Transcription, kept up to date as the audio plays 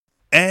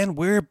And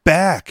we're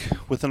back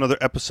with another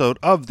episode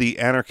of the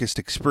Anarchist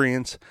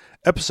Experience,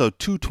 episode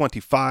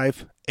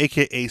 225,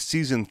 aka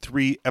season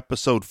 3,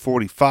 episode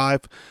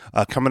 45,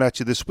 coming at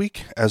you this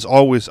week. As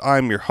always,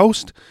 I'm your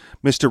host,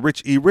 Mr.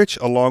 Rich E. Rich,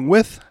 along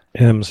with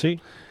MC.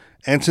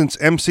 And since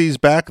MC's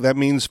back, that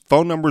means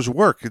phone numbers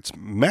work. It's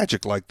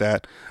magic like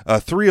that.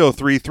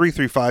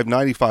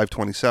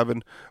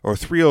 303-335-9527 or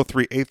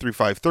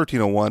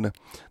 303-835-1301.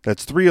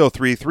 That's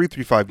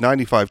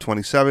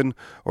 303-335-9527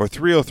 or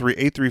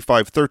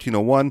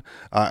 303-835-1301.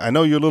 I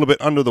know you're a little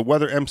bit under the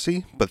weather,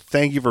 MC, but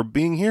thank you for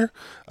being here.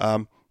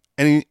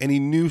 Any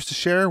news to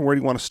share? Where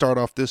do you want to start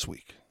off this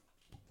week?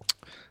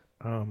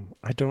 I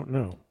don't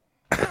know.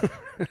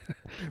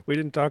 We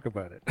didn't talk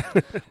about it.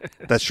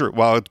 That's true.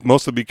 Well, it's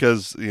mostly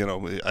because,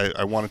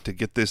 I wanted to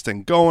get this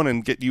thing going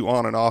and get you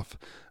on and off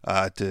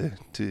to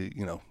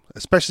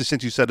especially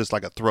since you said it's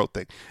like a throat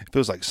thing. If it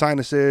was like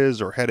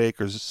sinuses or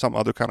headache or some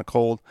other kind of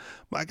cold,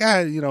 my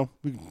guy,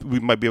 we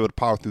might be able to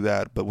power through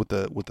that. But with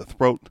the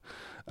throat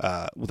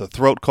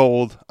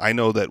cold, I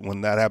know that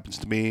when that happens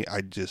to me,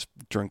 I just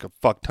drink a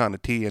fuck ton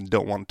of tea and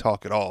don't want to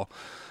talk at all.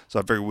 So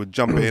I figured we'd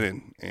jump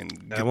in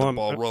and get the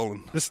ball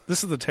rolling. This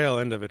is the tail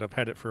end of it. I've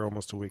had it for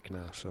almost a week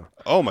now. So.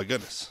 Oh my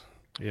goodness.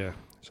 Yeah.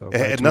 So it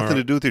had nothing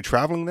to do with your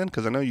traveling then,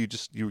 because I know you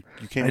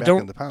came back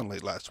in the pound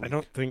late last week. I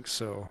don't think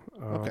so.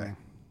 Okay.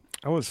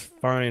 I was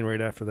fine right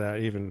after that. I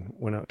even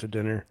went out to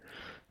dinner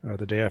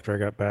the day after I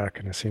got back,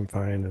 and I seemed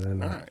fine. And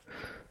then I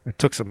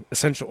took some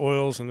essential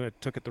oils, and I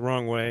took it the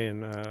wrong way,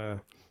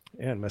 and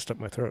messed up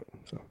my throat.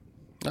 So.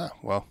 Ah,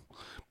 well,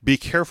 be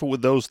careful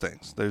with those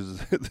things. There's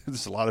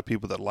a lot of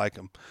people that like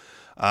them.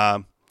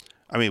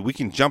 We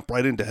can jump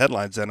right into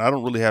headlines, and I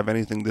don't really have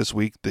anything this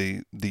week.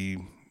 It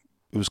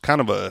was kind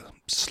of a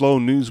slow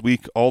news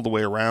week all the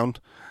way around,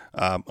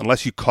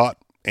 unless you caught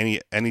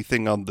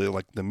anything on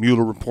the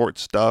Mueller report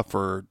stuff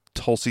or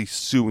Tulsi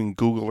suing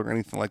Google or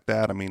anything like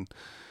that. I mean,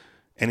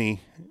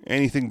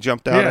 anything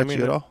jumped out at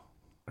you at all?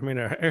 I mean,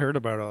 I heard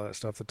about all that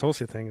stuff. The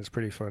Tulsi thing is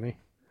pretty funny.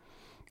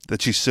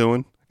 That she's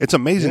suing? It's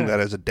amazing that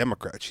as a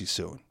Democrat she's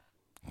suing,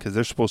 because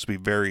they're supposed to be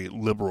very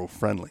liberal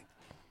friendly.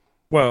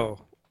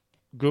 Well,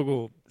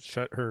 Google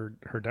shut her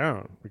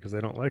down because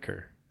they don't like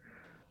her.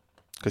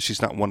 Because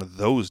she's not one of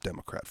those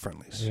Democrat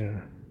friendlies.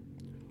 Yeah.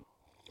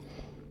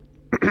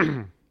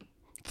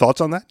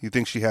 Thoughts on that? You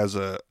think she has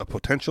a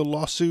potential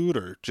lawsuit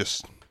or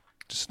just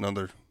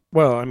another?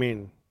 Well, I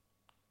mean,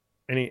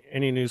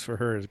 any news for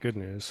her is good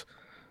news.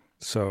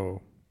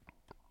 So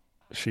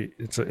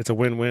it's a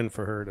win-win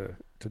for her to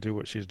do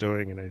what she's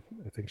doing, and I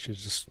think she's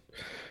just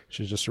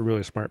a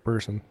really smart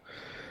person.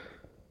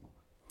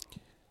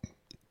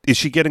 Is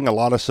she getting a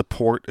lot of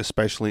support,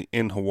 especially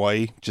in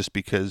Hawaii, just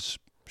because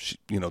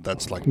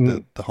that's like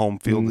the home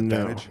field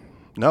advantage?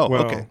 No,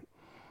 well, okay.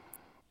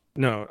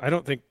 No, I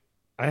don't think.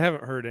 I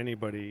haven't heard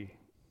anybody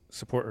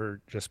support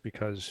her just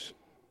because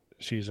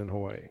she's in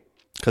Hawaii.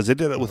 Because they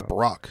did it with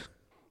Barack,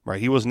 right?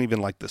 He wasn't even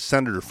like the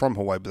senator from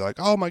Hawaii, but like,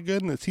 oh my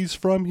goodness, he's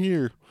from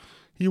here.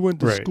 He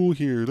went to school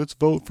here. Let's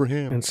vote for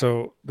him. And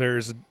so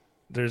there's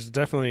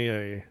definitely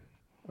a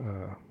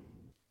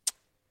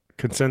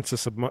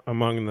consensus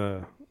among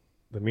the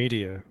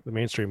media, the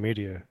mainstream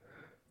media,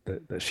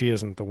 that she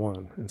isn't the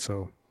one. And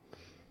so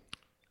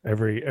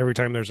every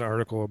time there's an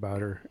article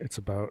about her, it's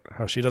about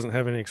how she doesn't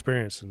have any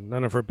experience and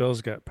none of her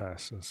bills got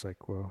passed. And it's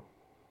like, well,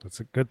 that's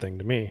a good thing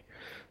to me,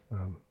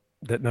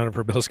 that none of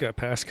her bills got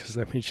passed, because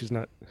that means she's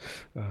not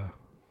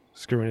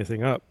screwing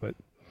anything up. But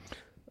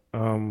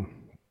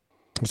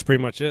that's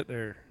pretty much it.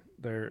 They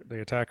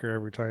attack her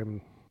every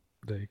time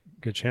they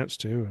get a chance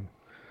to,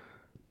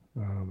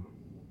 and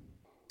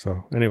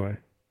so anyway,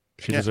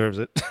 she deserves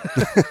it.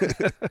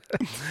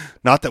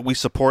 Not that we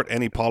support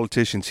any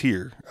politicians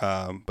here,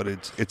 but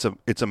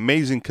it's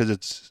amazing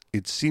because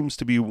it seems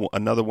to be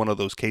another one of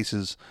those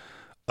cases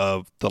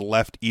of the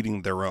left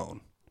eating their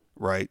own,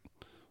 right?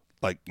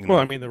 Like,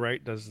 the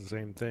right does the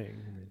same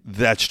thing.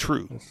 That's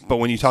true. But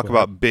when you talk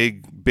about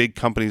big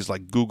companies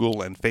like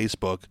Google and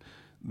Facebook,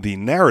 the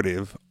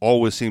narrative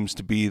always seems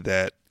to be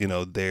that,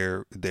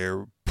 they're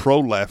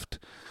pro-left,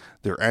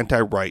 they're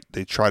anti-right.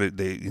 They try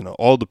to,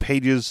 all the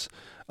pages,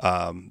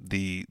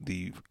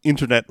 the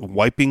internet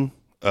wiping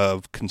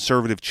of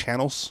conservative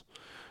channels,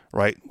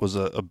 right, was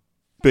a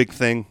big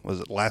thing. Was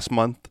it last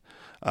month?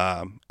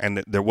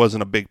 And there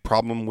wasn't a big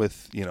problem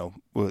with,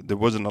 there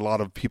wasn't a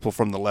lot of people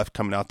from the left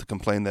coming out to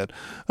complain that,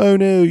 oh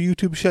no,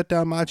 YouTube shut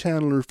down my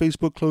channel or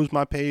Facebook closed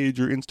my page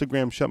or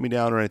Instagram shut me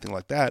down or anything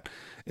like that.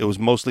 It was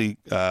mostly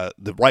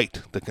the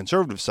right, the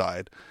conservative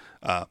side.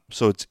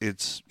 So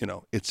it's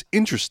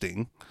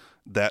interesting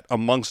that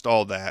amongst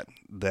all that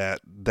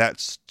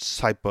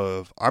type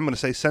of, I'm going to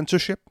say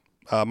censorship,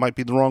 might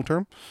be the wrong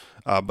term,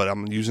 but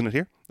I'm using it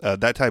here.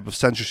 That type of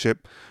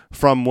censorship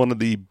from one of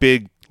the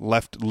big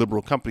left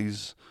liberal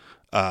companies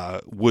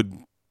would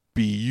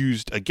be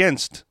used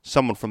against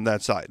someone from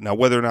that side. Now,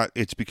 whether or not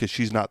it's because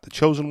she's not the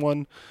chosen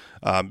one,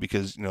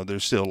 because,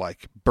 there's still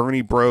like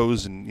Bernie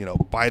bros and,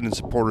 Biden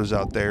supporters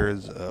out there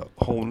is a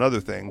whole nother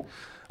thing.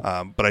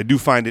 But I do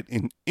find it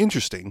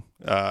interesting,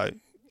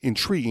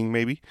 intriguing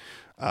maybe,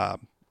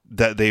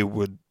 that they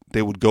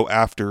would go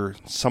after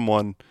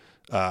someone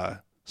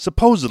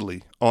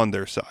supposedly on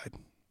their side.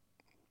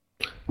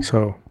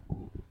 So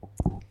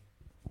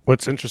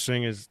what's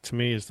interesting to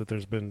me is that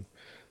there's been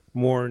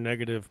more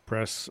negative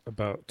press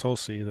about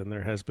Tulsi than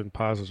there has been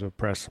positive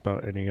press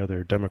about any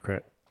other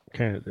Democrat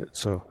candidate.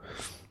 So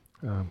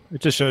it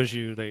just shows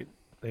you they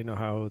know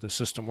how the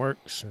system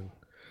works, and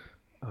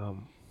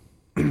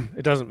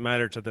it doesn't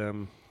matter to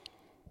them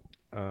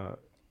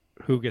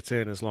who gets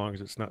in as long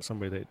as it's not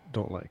somebody they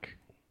don't like.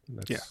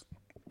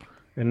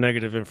 And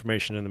negative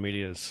information in the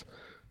media is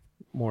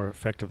more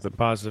effective than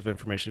positive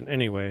information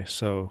anyway,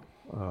 so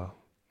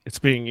it's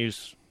being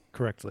used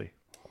correctly.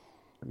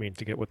 I mean,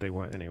 to get what they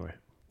want anyway.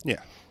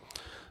 Yeah.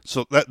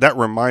 So that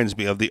reminds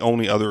me of the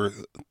only other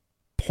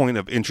point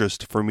of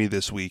interest for me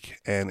this week,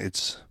 and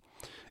it's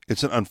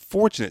an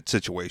unfortunate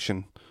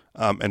situation,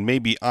 and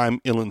maybe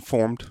I'm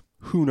ill-informed.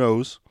 Who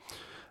knows?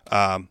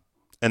 And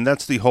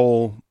that's the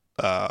whole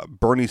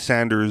Bernie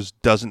Sanders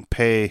doesn't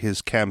pay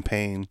his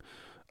campaign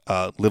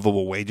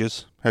livable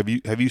wages. Have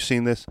you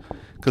seen this?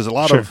 Because a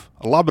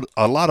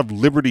lot of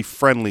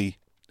liberty-friendly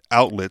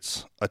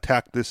outlets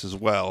attack this as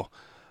well.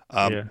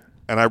 And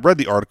I read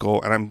the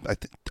article, and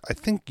I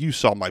think you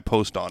saw my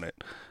post on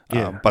it.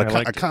 But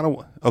I kind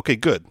of okay,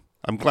 good.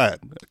 I'm glad,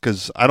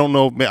 because I don't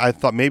know. I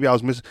thought maybe I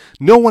was missing.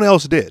 No one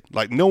else did.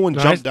 Like, no one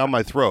jumped down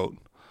my throat.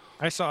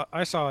 I saw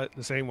it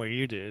the same way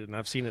you did, and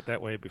I've seen it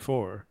that way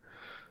before.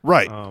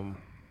 Right.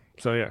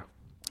 So yeah.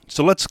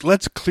 So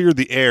let's clear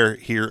the air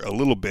here a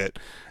little bit,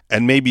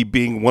 and maybe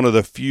being one of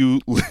the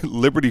few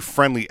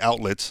liberty-friendly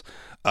outlets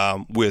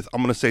with,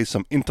 I'm going to say,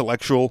 some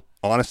intellectual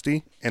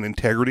honesty and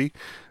integrity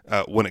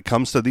when it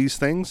comes to these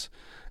things.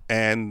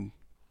 And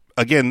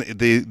again,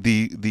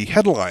 the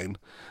headline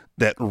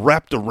that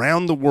wrapped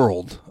around the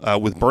world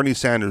with Bernie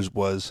Sanders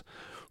was,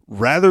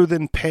 rather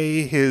than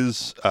pay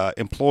his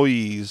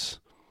employees,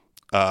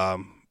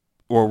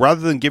 or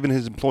rather than giving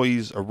his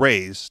employees a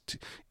raise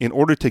in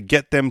order to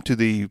get them to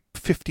the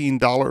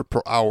 $15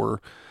 per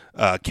hour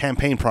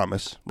campaign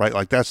promise, right?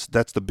 Like that's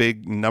the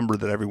big number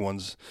that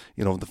everyone's,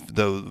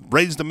 the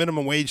raise the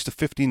minimum wage to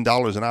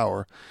 $15 an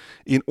hour.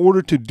 In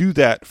order to do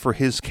that for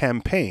his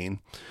campaign,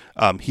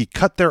 he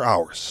cut their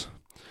hours.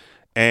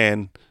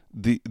 And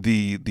the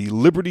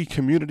liberty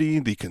community,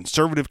 the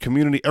conservative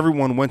community,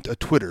 everyone went to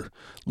Twitter.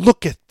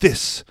 Look at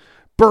this.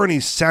 Bernie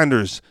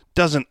Sanders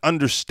doesn't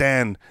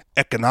understand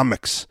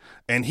economics,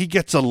 and he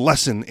gets a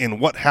lesson in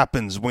what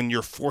happens when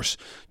you're forced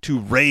to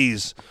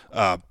raise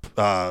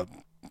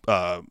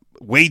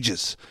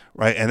wages,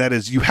 right? And that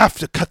is, you have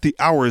to cut the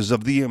hours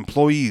of the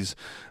employees,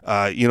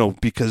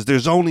 because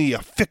there's only a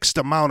fixed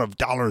amount of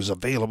dollars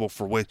available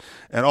for wage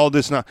and all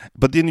this.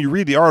 But then you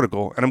read the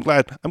article, and I'm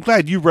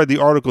glad you read the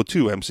article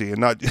too, MC, and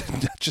not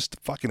just the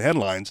fucking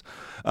headlines.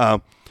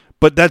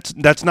 But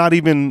that's not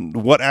even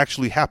what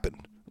actually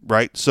happened,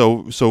 right?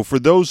 So for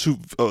those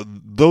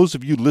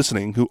of you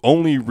listening who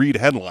only read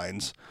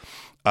headlines,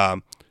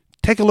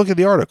 take a look at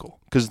the article,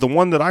 because the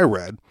one that I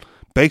read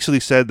basically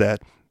said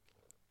that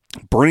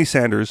Bernie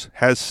Sanders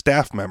has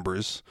staff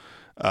members,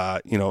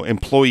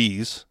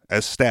 employees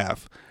as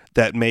staff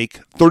that make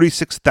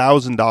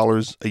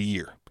 $36,000 a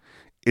year.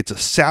 It's a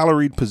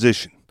salaried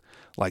position.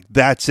 Like,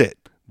 that's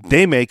it.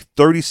 They make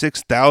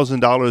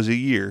 $36,000 a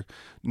year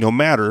no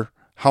matter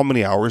how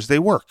many hours they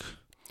work.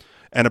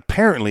 And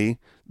apparently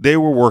they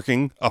were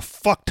working a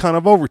fuck ton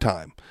of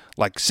overtime,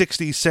 like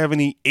 60,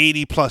 70,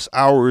 80 plus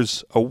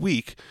hours a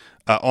week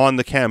on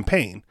the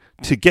campaign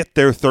to get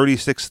their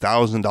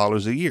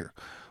 $36,000 a year.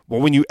 Well,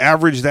 when you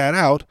average that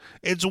out,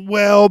 it's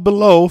well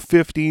below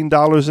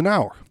 $15 an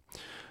hour.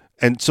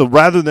 And so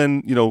rather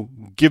than,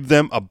 give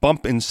them a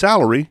bump in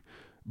salary,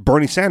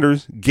 Bernie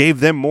Sanders gave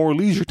them more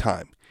leisure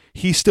time.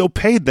 He still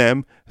paid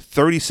them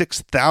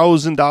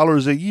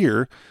 $36,000 a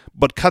year,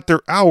 but cut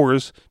their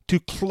hours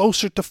to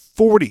closer to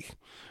 40,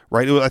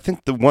 right? I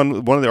think one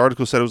of the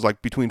articles said it was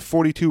like between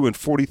 42 and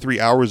 43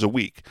 hours a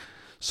week.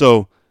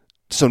 So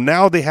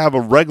now they have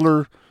a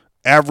regular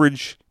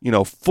average,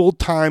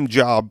 full-time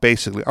job,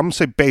 basically. I'm going to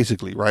say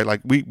basically, right?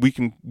 Like we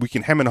can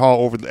hem and haw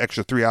over the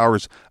extra 3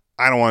 hours.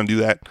 I don't want to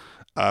do that.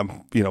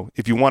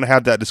 If you want to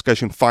have that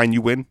discussion, fine,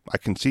 you win. I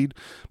concede.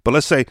 But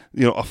let's say,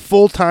 a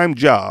full-time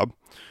job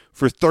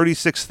for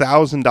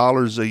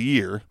 $36,000 a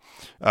year,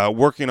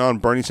 working on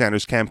Bernie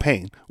Sanders'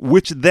 campaign,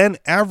 which then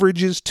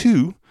averages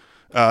to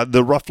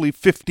the roughly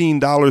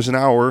 $15 an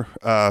hour,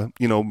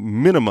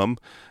 minimum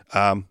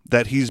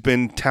that he's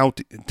been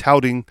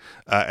touting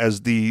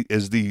as the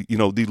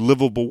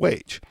livable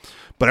wage.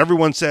 But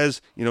everyone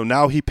says,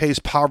 now he pays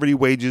poverty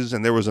wages,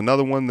 and there was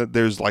another one that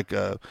there's like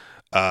a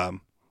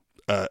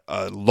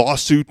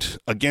lawsuit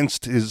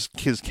against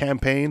his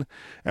campaign.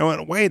 And I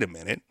went, wait a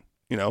minute,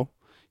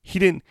 he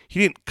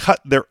didn't cut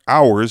their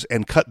hours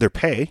and cut their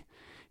pay.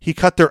 He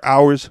cut their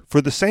hours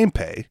for the same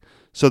pay,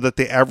 so that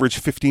they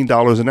average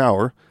 $15 an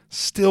hour,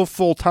 still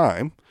full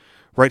time,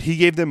 right? He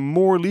gave them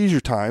more leisure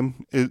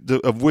time,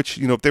 of which,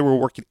 if they were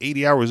working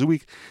 80 hours a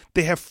week,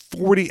 they have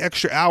 40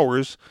 extra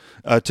hours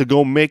to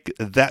go make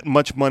that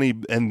much money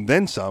and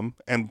then some,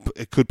 and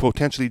it could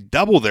potentially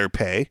double their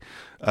pay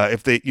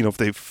if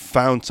they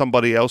found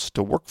somebody else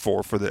to work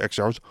for the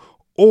extra hours,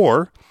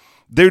 or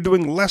they're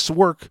doing less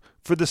work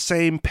for the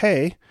same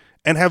pay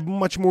and have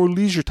much more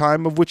leisure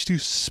time of which to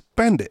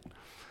spend it.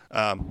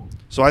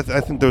 So I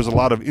think there's a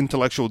lot of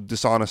intellectual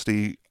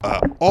dishonesty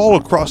all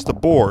across the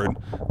board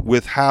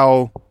with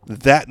how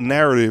that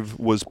narrative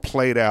was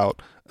played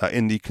out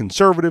in the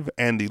conservative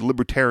and the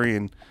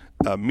libertarian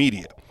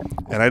media.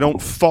 And I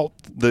don't fault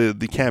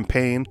the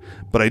campaign,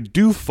 but I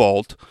do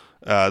fault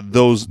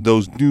those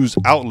news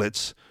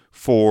outlets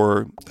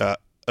for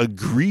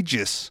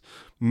egregious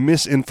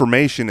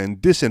misinformation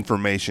and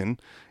disinformation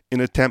in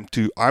attempt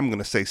to, I'm going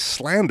to say,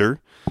 slander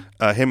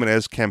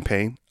Jimenez's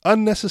campaign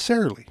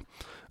unnecessarily.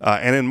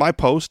 And in my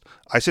post,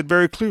 I said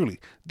very clearly,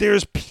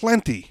 there's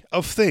plenty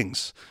of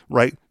things,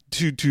 right,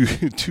 to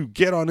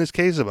get on his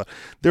case about.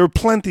 There are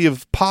plenty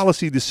of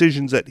policy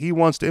decisions that he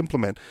wants to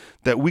implement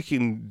that we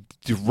can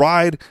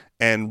deride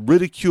and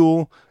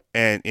ridicule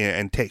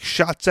and take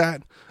shots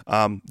at,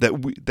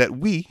 that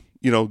we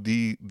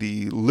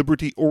the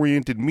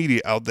liberty-oriented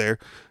media out there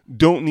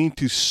don't need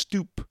to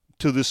stoop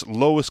to this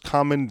lowest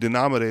common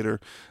denominator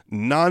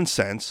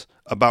nonsense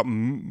about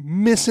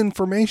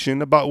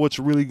misinformation about what's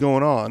really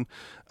going on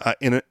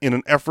in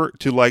an effort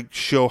to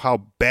show how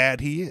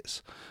bad he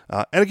is.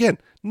 And again,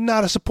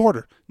 not a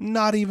supporter,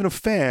 not even a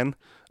fan.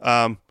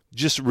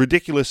 Just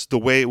ridiculous the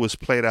way it was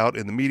played out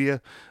in the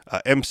media.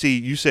 MC,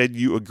 you said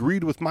you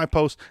agreed with my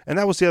post, and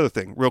that was the other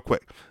thing, real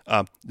quick.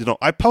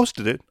 I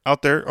posted it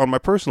out there on my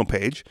personal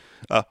page,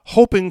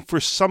 hoping for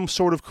some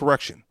sort of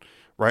correction,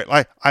 right?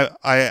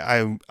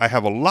 I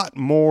have a lot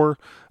more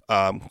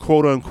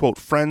quote unquote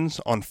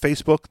friends on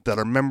Facebook that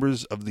are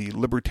members of the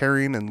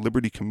libertarian and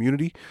liberty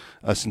community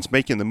since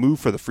making the move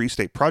for the Free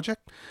State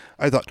Project.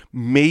 I thought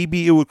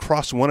maybe it would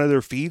cross one of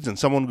their feeds and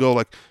someone would go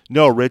like,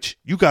 "No, Rich,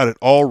 you got it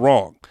all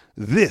wrong.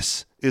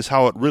 This is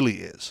how it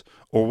really is."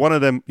 Or one of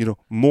them,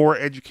 more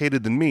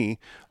educated than me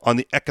on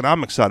the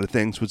economic side of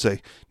things would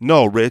say,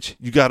 "No, Rich,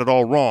 you got it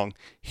all wrong.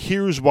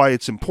 Here's why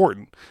it's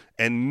important."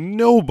 And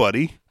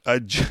nobody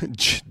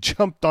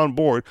jumped on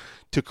board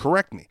to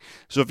correct me.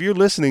 So if you're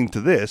listening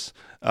to this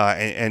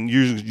and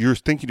you're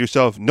thinking to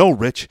yourself, "No,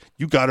 Rich,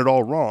 you got it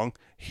all wrong.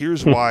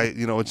 Here's why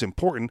it's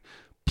important,"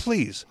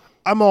 please,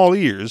 I'm all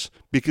ears,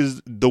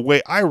 because the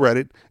way I read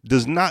it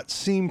does not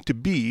seem to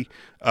be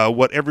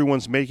what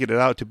everyone's making it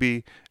out to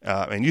be.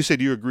 And you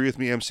said you agree with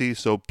me, MC.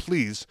 So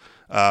please,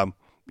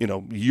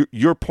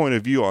 your point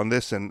of view on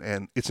this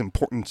and its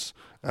importance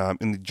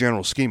in the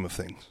general scheme of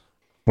things.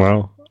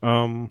 Well,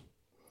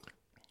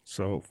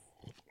 so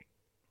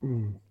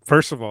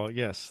first of all,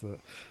 yes,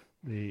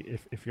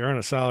 if you're on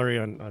a salary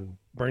on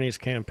Bernie's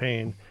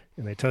campaign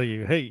and they tell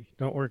you, "Hey,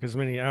 don't work as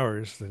many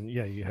hours," then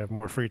yeah, you have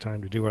more free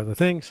time to do other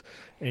things,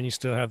 and you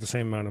still have the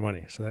same amount of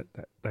money. So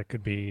that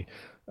could be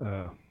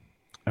a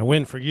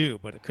win for you,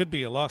 but it could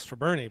be a loss for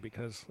Bernie,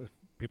 because if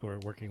people are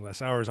working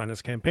less hours on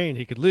his campaign,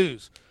 he could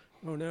lose.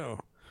 Oh no.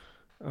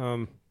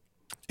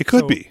 It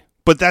could be.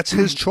 But that's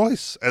his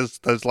choice as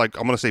I'm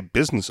going to say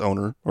business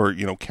owner or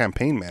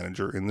campaign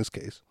manager in this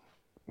case.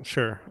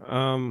 Sure.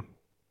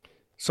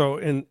 So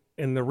in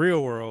the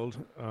real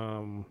world,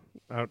 I'm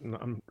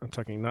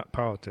talking not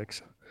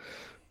politics.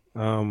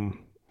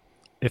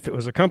 If it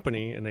was a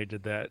company and they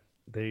did that,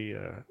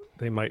 the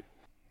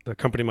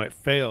company might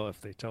fail if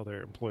they tell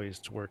their employees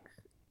to work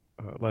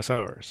less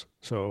hours.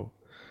 So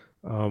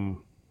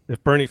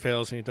if Bernie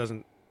fails and he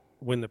doesn't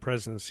win the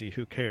presidency,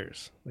 who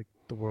cares?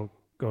 The world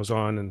goes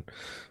on, and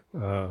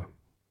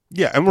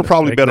and we're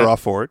probably better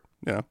off for it.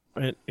 Yeah,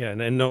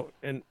 and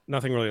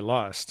nothing really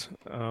lost.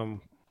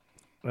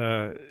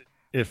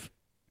 If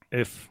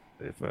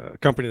a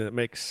company that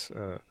makes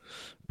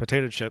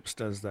potato chips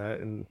does that,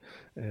 and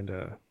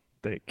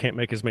they can't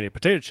make as many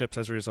potato chips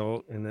as a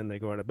result, and then they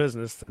go out of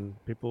business, then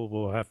people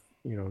will have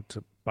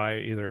to buy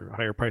either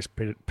higher price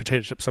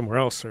potato chips somewhere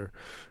else, or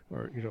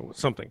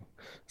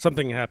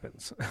something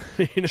happens.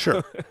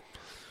 Sure.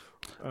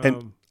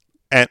 And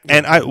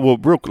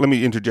let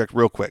me interject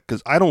real quick,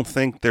 because I don't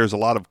think there's a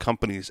lot of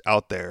companies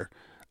out there,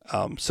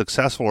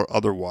 successful or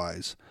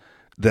otherwise,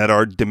 that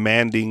are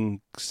demanding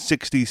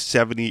 60,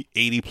 70,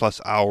 80 plus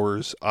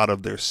hours out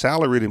of their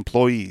salaried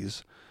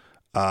employees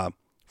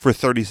for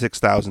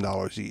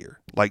 $36,000 a year.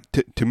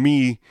 To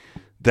me,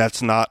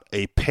 that's not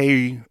a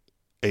pay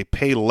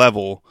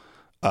level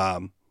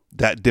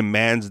that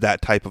demands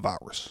that type of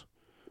hours,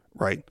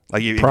 right?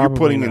 If you're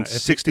putting in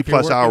 60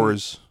 plus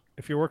hours.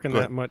 If you're working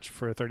that much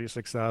for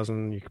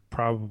 $36,000, you could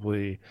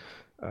probably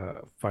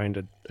find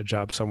a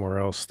job somewhere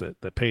else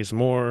that pays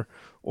more,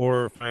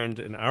 or find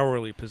an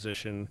hourly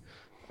position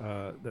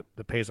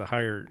that pays a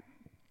higher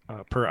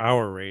per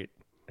hour rate,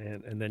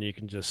 and then you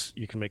can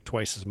make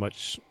twice as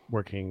much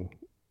working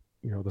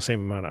the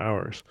same amount of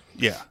hours.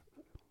 Yeah.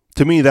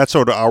 To me, that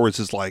sort of hours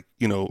is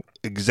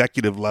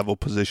executive level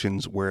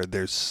positions where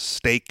there's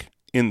stake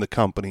in the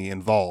company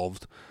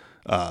involved.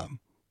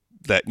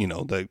 that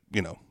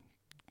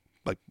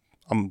like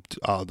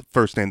the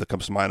first name that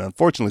comes to mind,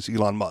 unfortunately, is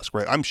Elon Musk,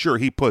 right? I'm sure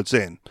he puts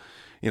in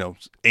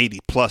 80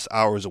 plus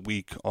hours a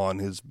week on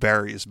his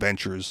various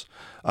ventures,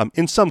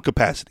 in some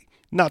capacity.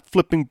 Not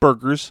flipping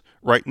burgers,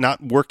 right?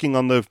 Not working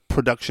on the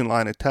production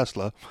line at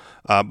Tesla,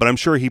 but I'm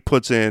sure he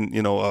puts in,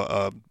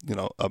 a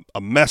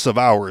mess of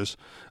hours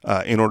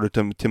in order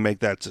to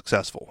make that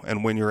successful.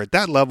 And when you're at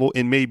that level,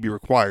 it may be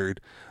required,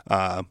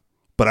 but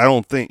I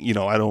don't think,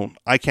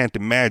 I can't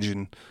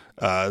imagine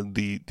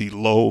the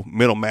low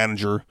middle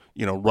manager,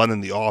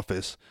 running the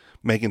office,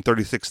 making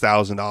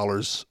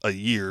 $36,000 a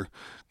year,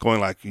 going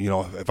like,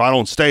 if I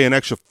don't stay an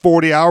extra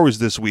 40 hours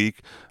this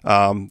week,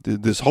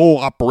 this whole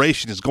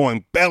operation is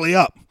going belly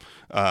up,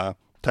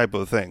 type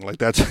of thing. Like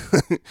that's,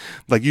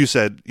 like you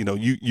said,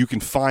 you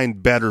can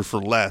find better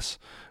for less,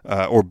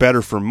 or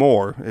better for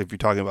more if you're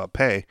talking about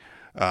pay,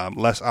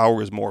 less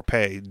hours, more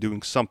pay,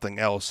 doing something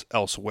else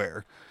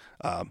elsewhere.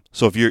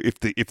 So if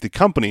the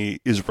company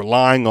is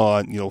relying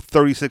on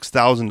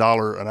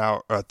 $36,000 an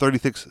hour,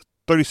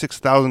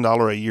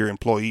 $36,000 a year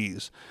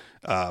employees,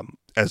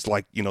 as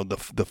like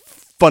the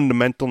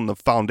fundamental and the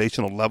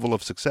foundational level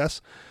of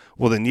success,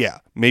 well then yeah,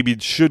 maybe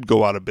it should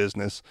go out of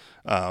business,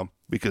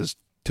 because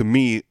to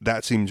me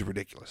that seems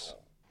ridiculous.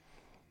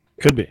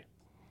 Could be.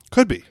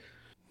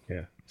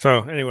 Yeah.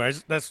 So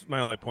anyways, that's my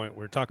only point.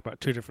 We're talking about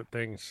two different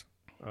things: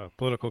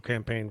 political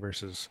campaign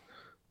versus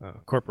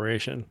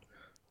corporation.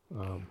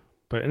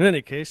 But in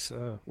any case,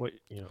 what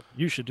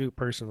you should do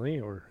personally,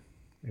 or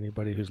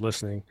anybody who's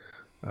listening,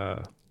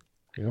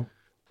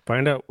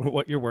 find out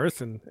what you're worth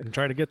and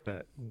try to get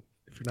that.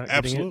 If you're not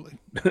absolutely,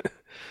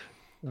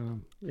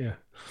 yeah.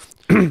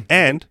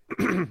 And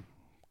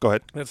go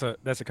ahead.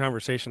 That's a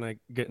conversation I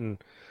get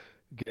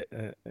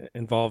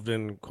involved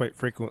in quite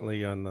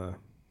frequently on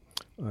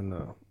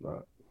the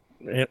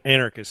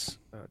anarchist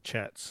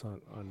chats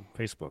on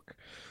Facebook,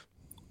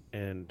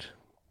 and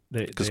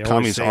because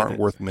commies aren't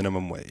worth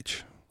minimum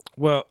wage.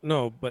 Well,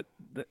 no, but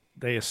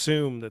they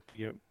assume that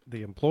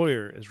the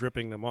employer is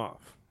ripping them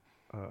off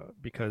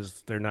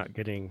because they're not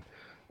getting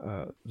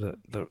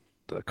the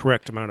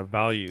correct amount of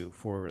value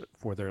for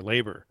their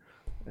labor,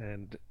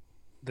 and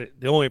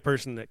the only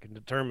person that can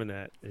determine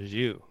that is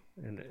you.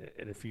 And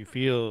if you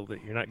feel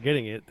that you're not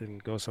getting it, then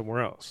go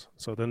somewhere else.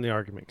 So then the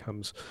argument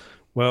comes,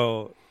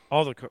 well,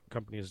 all the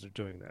companies are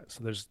doing that,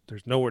 so there's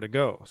nowhere to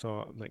go.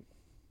 So I'm like,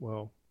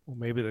 well,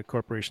 maybe the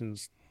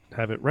corporations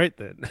have it right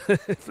then.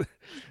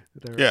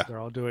 They're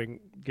all getting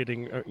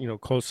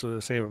close to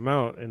the same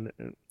amount, and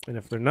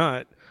if they're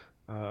not,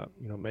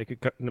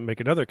 make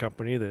another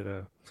company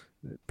that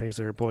pays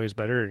their employees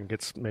better and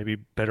gets maybe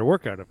better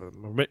work out of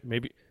them, or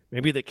maybe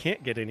they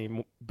can't get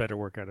any better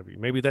work out of you.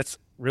 Maybe that's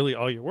really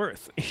all you're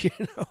worth. I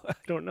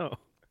don't know.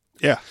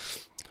 Yeah,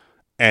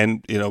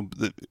 and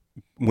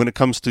when it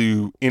comes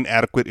to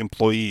inadequate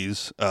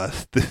employees,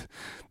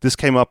 this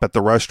came up at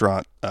the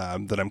restaurant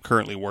that I'm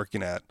currently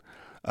working at.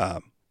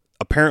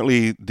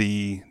 Apparently,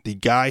 the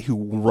guy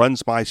who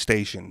runs my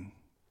station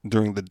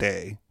during the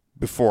day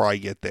before I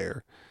get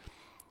there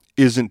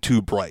isn't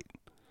too bright.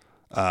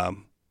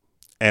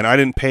 And I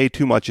didn't pay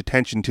too much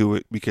attention to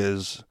it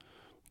because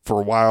for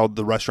a while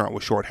the restaurant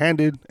was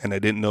shorthanded and I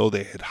didn't know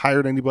they had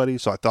hired anybody.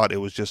 So I thought it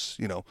was just,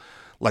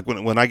 like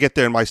when I get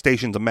there and my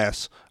station's a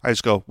mess, I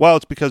just go, well,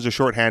 it's because they're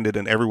shorthanded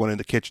and everyone in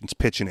the kitchen's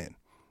pitching in,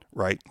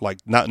 right? Like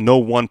no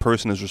one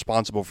person is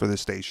responsible for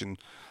this station,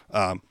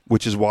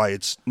 which is why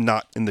it's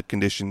not in the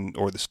condition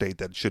or the state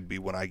that it should be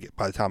by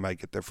the time I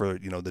get there for,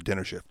 the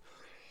dinner shift.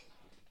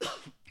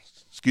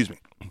 Excuse me.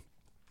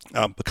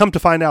 But come to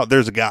find out,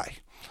 there's a guy.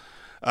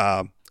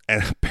 And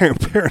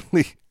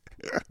apparently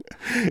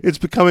it's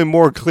becoming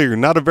more clear,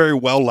 not a very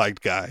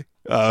well-liked guy,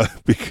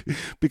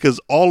 because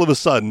all of a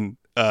sudden,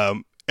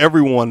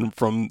 everyone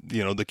from,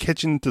 the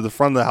kitchen to the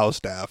front of the house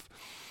staff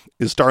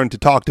is starting to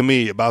talk to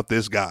me about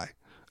this guy,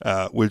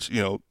 which,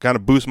 kind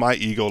of boosts my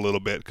ego a little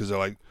bit because they're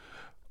like,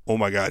 oh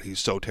my God, he's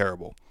so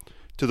terrible.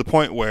 To the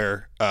point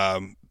where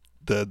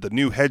the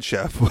new head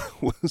chef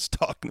was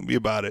talking to me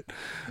about it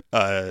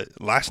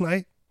last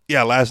night.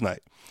 Yeah, last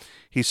night.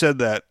 He said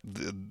that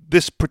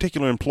this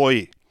particular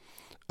employee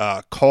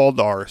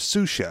called our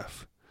sous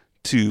chef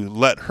to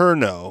let her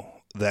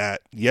know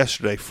that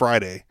yesterday,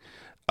 Friday,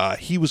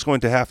 he was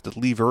going to have to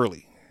leave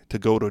early to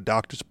go to a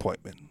doctor's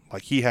appointment.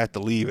 Like he had to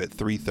leave at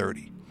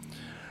 3:30.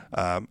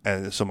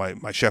 And so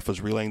my chef was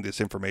relaying this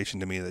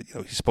information to me that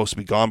he's supposed to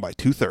be gone by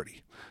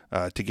 2:30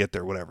 to get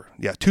there, whatever.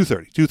 Yeah,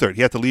 2:30.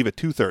 He had to leave at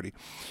 2:30.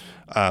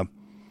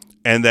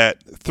 And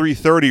that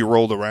 3:30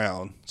 rolled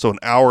around, so an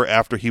hour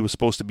after he was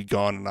supposed to be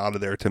gone and out of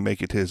there to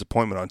make it to his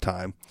appointment on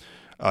time,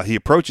 he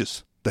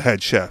approaches the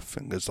head chef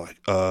and is like,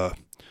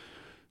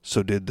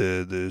 so did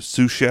the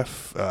sous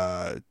chef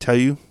tell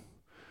you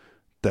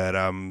that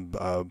I'm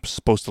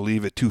supposed to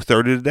leave at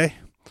 2:30 today?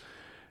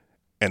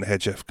 And the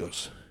head chef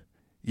goes,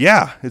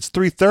 yeah, it's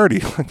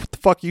 3:30. Like, what the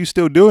fuck are you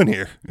still doing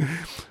here?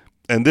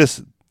 And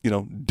this,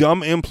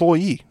 dumb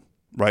employee,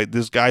 right?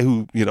 This guy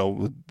who,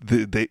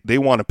 they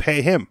want to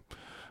pay him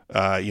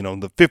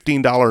the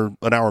 $15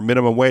 an hour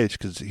minimum wage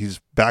because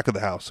he's back of the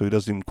house, so he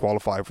doesn't even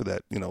qualify for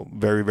that,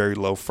 very, very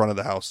low front of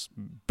the house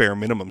bare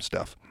minimum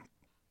stuff.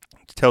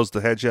 He tells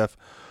the head chef,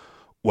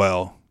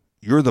 well,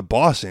 you're the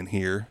boss in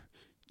here.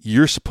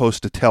 You're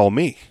supposed to tell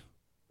me,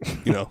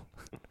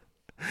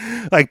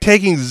 like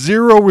taking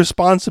zero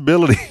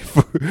responsibility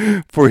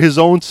for his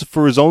own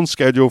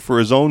schedule, for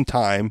his own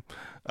time,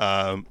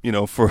 for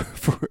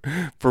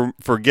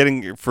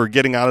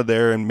getting out of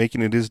there and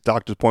making it his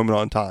doctor's appointment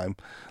on time.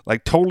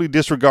 Like totally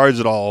disregards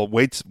it all.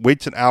 Waits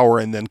an hour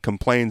and then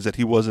complains that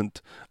he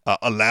wasn't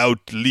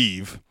allowed to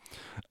leave.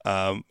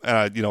 And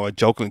I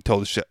jokingly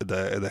told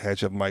the head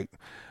chef, Mike,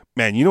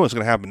 man, you know what's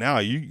going to happen now?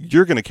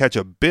 You're going to catch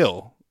a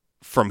bill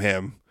from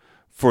him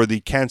for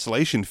the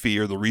cancellation fee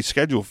or the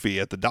reschedule fee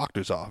at the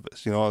doctor's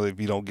office. If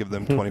you don't give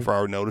them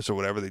 24-hour notice or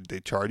whatever, they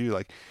charge you.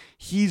 Like,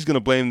 he's going to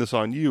blame this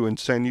on you and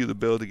send you the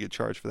bill to get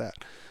charged for that.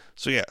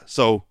 So yeah,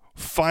 so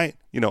fine,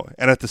 and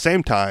at the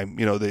same time,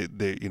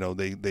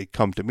 they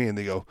come to me and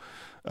they go,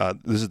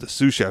 this is the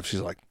sous chef. She's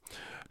like,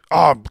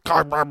 oh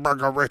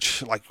God,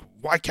 Rich, like,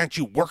 why can't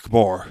you work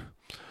more?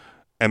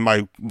 And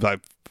my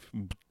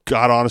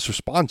God honest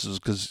response is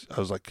because I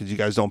was like, because you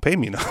guys don't pay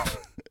me enough.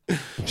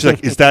 She's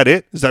like, is that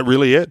it? Is that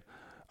really it?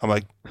 I'm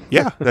like,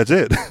 yeah, that's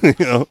it.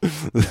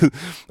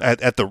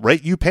 At the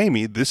rate you pay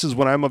me, this is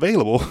when I'm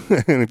available.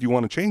 And if you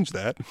want to change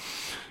that,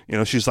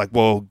 she's like,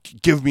 well,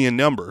 give me a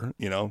number,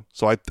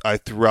 So I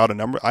threw out a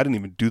number. I didn't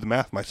even do the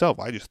math myself.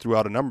 I just threw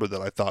out a number that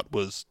I thought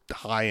was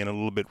high and a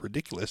little bit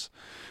ridiculous.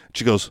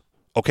 She goes,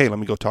 okay, let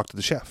me go talk to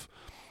the chef.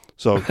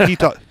 So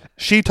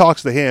she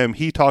talks to him.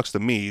 He talks to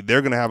me.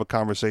 They're going to have a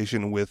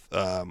conversation with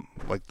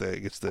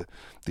the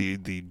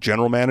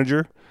general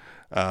manager.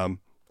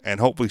 And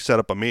hopefully set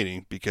up a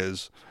meeting,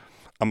 because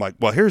I'm like,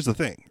 well, here's the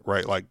thing,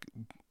 right? Like,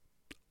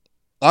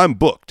 I'm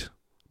booked,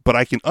 but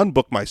I can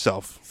unbook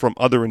myself from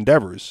other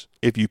endeavors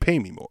if you pay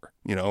me more.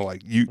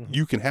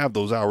 You can have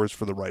those hours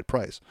for the right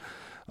price.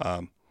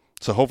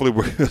 So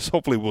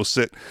hopefully we'll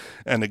sit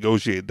and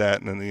negotiate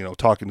that. And then,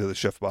 talking to the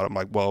chef about it, I'm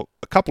like, well,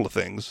 a couple of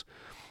things.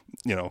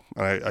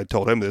 I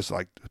told him this,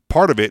 like,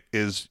 part of it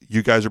is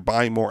you guys are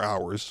buying more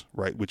hours,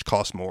 right, which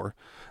costs more.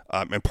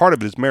 And part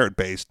of it is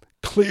merit-based,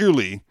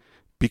 clearly,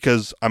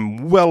 because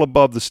I'm well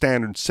above the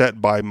standard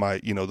set by my,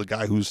 the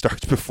guy who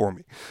starts before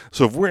me.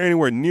 So if we're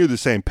anywhere near the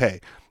same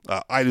pay,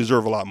 I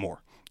deserve a lot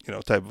more,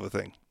 type of a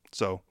thing.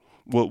 So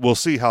we'll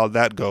see how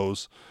that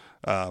goes.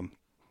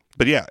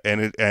 But yeah,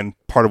 and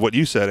part of what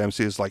you said,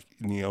 MC, is like,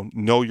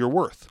 know your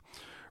worth,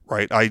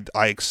 right? I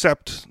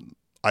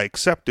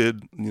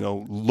accepted,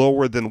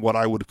 lower than what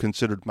I would have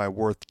considered my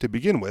worth to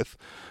begin with,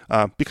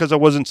 because I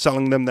wasn't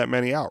selling them that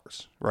many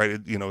hours,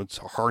 right? It's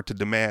hard to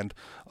demand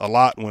a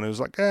lot when it was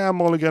like,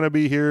 I'm only going to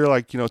be here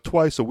like,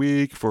 twice a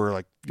week for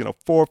like,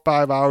 4 or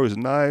 5 hours a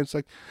night. It's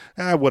like,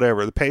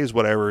 whatever, the pay is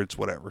whatever, it's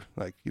whatever.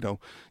 Like,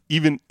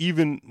 even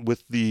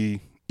with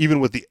the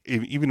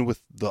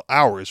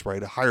hours,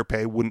 right? A higher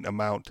pay wouldn't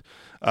amount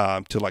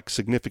to like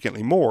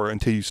significantly more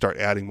until you start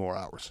adding more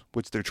hours,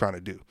 which they're trying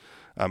to do.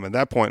 At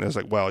that point, I was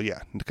like, well,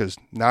 yeah, because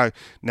now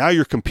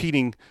you're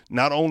competing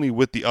not only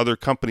with the other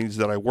companies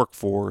that I work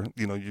for,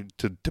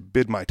 to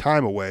bid my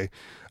time away,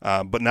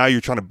 but now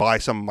you're trying to buy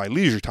some of my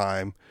leisure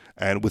time,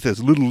 and with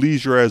as little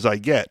leisure as I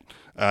get,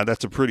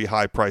 that's a pretty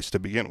high price to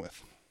begin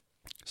with.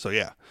 So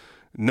yeah,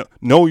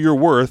 know your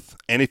worth,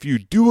 and if you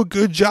do a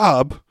good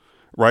job,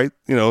 right,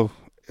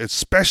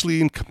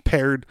 especially in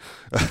comparison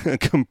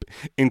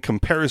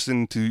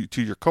to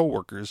your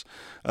coworkers,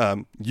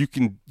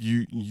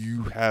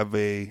 you have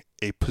a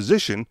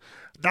position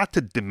not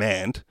to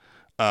demand,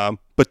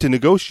 but to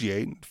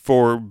negotiate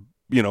for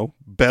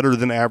better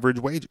than average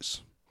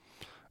wages.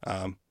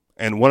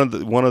 And one of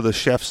the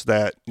chefs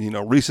that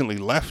recently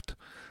left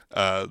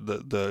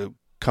the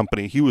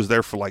company, he was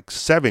there for like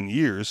 7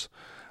 years.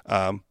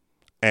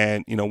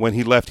 And, when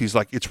he left, he's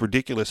like, it's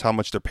ridiculous how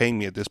much they're paying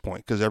me at this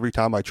point, because every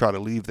time I try to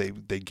leave,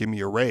 they give me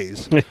a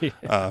raise.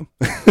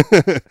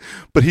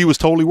 But he was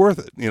totally worth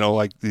it.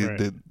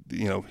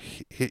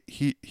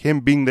 Him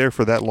being there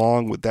for that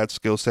long with that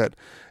skill set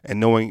and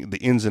knowing the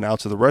ins and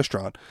outs of the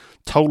restaurant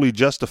totally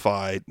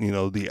justified,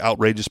 the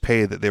outrageous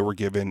pay that they were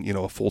given,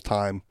 a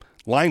full-time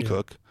line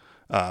cook.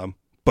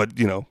 But,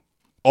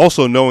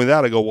 also knowing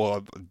that, I go,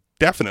 well,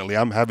 definitely,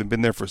 I haven't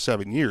been there for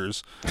 7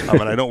 years,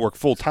 and I don't work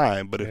full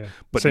time. But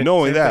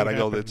knowing that, I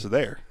go, it's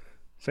there.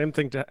 Same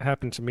thing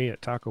happened to me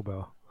at Taco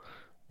Bell.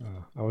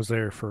 I was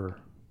there for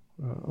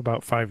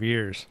about 5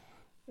 years,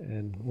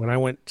 and when I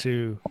went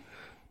to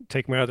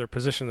take my other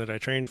position that I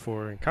trained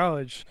for in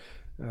college,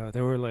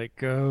 they were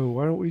like,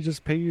 why don't we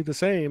just pay you the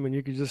same and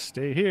you could just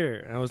stay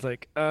here? And I was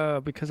like,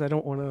 because I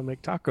don't want to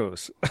make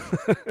tacos.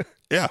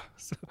 Yeah.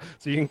 So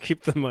you can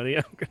keep the money.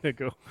 I'm going to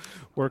go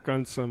work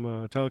on some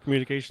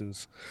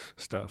telecommunications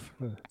stuff.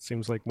 It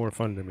seems like more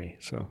fun to me.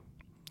 So.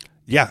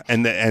 Yeah.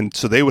 And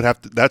so they would have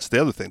to, that's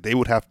the other thing. They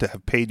would have to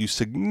have paid you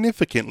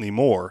significantly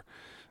more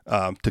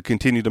to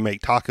continue to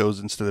make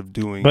tacos instead of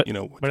doing,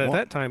 but at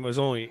that time it was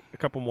only a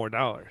couple more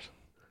dollars.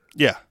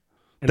 Yeah.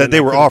 And that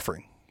they were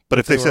offering. But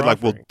if they said, like,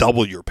 offering, we'll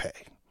double your pay,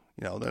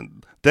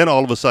 then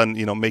all of a sudden,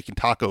 making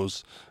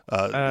tacos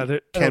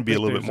can be a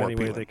little bit more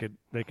anyway appealing.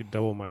 they could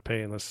double my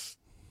pay unless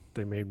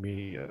they gave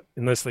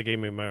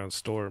me my own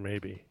store.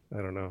 Maybe I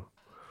don't know.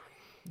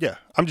 Yeah,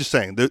 I'm just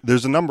saying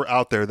there's a number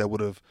out there that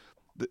would have.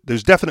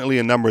 There's definitely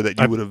a number that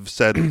you would have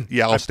said,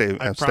 yeah, I'll stay and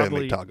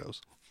make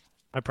tacos.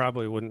 I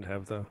probably wouldn't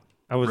have though.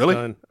 I was Really?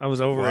 done. I was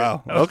over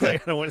Wow. it. I was Okay.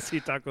 like, I don't want to see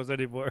tacos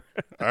anymore.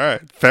 All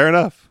right, fair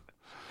enough.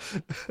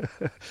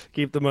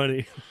 Keep the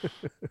money.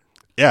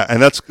 Yeah,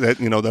 and that's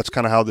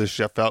kind of how this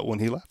chef felt when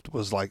he left.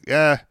 Was like,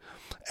 yeah,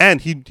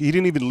 and he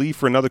didn't even leave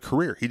for another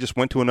career. He just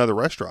went to another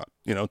restaurant,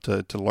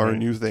 to learn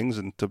new things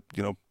and to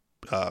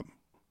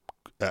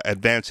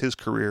advance his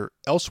career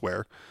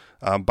elsewhere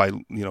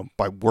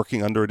by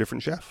working under a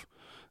different chef.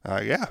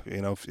 Yeah,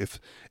 if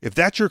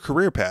that's your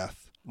career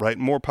path, right,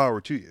 more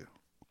power to you.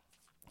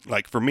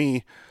 Like for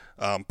me,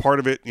 part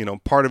of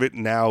it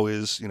now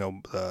is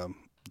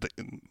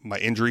my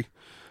injury.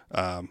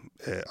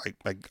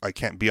 I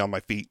can't be on my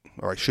feet,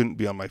 or I shouldn't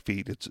be on my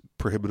feet. It's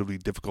prohibitively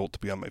difficult to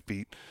be on my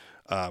feet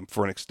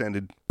for an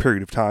extended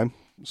period of time.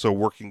 So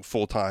working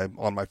full time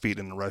on my feet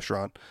in a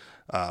restaurant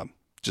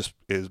just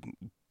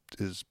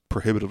is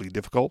prohibitively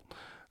difficult.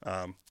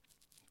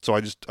 So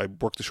I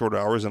work the short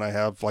hours, and I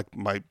have like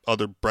my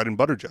other bread and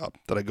butter job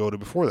that I go to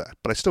before that.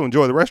 But I still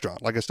enjoy the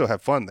restaurant. Like I still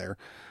have fun there.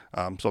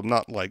 So I'm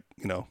not like,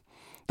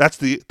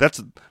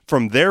 that's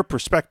from their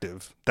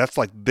perspective, that's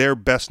like their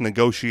best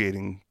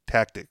negotiating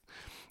tactic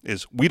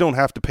is we don't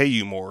have to pay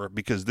you more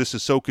because this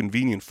is so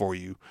convenient for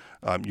you.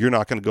 You're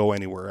not going to go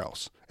anywhere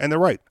else. And they're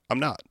right. I'm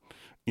not.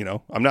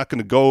 I'm not going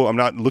to go. I'm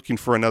not looking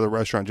for another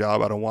restaurant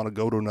job. I don't want to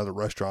go to another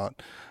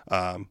restaurant.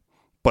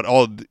 But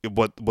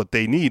what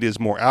they need is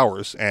more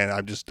hours, and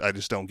I just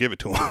don't give it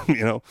to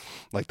them.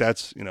 Like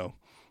that's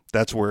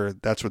where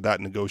that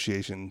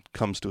negotiation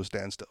comes to a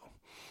standstill.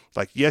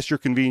 Like, yes, you're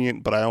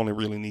convenient, but I only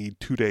really need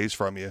 2 days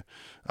from you.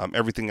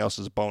 Everything else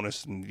is a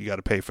bonus, and you got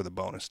to pay for the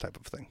bonus type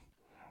of thing.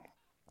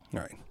 All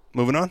right,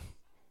 moving on.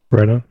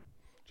 Right on.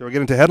 Shall we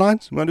get into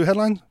headlines? You want to do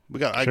headlines?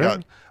 Sure.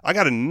 I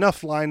got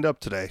enough lined up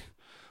today.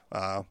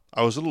 I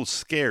was a little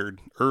scared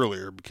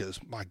earlier because,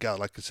 my God,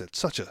 like I said,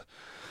 such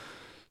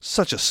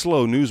a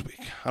slow news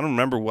week. I don't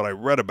remember what I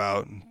read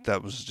about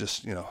that was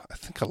just, I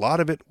think a lot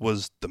of it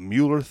was the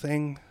Mueller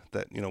thing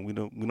that, we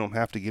don't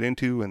have to get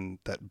into, and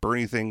that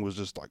Bernie thing was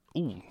just like,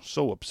 ooh,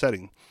 so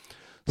upsetting.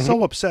 Mm-hmm.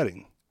 So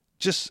upsetting.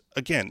 Just,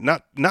 again,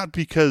 not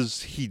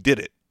because he did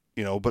it,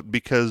 but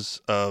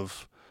because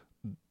of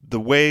the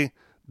way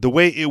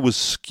it was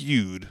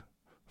skewed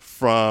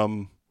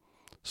from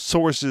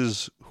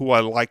sources who I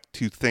like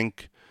to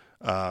think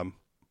are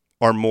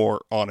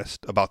more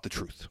honest about the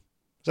truth.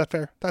 Is that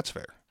fair? That's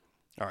fair.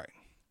 All right.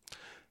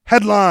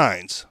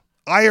 Headlines.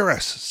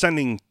 IRS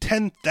sending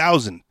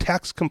 10,000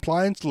 tax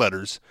compliance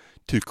letters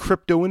to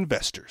crypto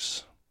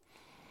investors.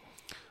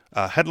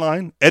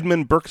 Headline.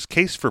 Edmund Burke's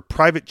case for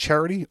private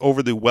charity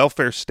over the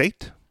welfare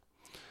state.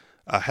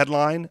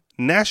 Headline.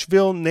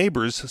 Nashville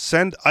neighbors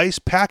send ICE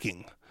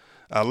packing.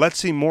 Let's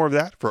see more of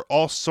that for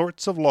all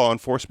sorts of law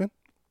enforcement.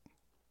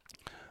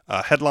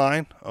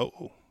 Headline.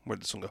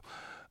 Where'd this one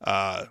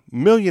go?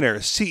 Millionaire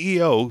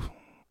CEO.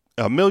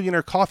 A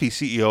millionaire coffee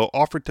CEO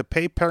offered to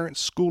pay parents'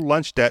 school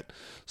lunch debt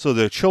so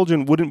their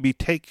children wouldn't be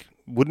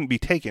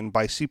taken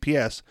by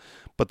CPS,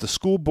 but the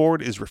school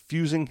board is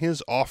refusing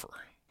his offer.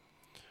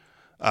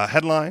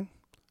 Headline: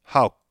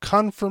 How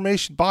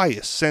confirmation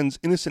bias sends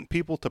innocent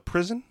people to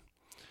prison.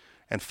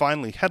 And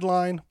finally,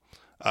 headline: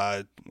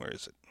 Where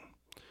is it?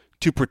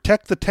 To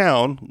protect the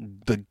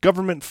town, the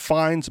government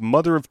fines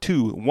mother of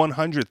two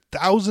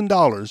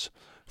 $100,000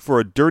 for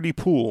a dirty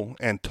pool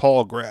and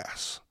tall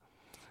grass.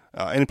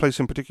 Any place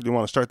in particular you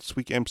want to start this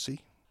week, MC?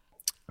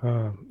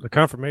 The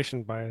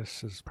confirmation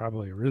bias is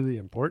probably really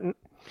important.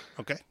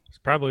 Okay. It's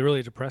probably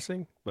really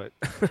depressing, but...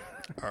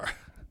 All right.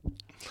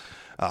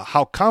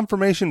 How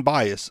confirmation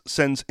bias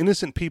sends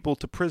innocent people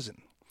to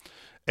prison.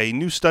 A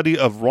new study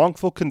of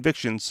wrongful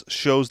convictions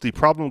shows the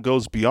problem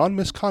goes beyond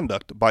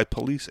misconduct by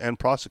police and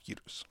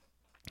prosecutors.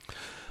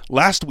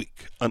 Last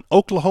week, an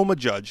Oklahoma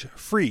judge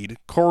freed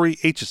Corey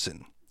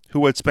Aitchison,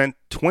 who had spent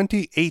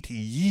 28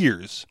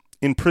 years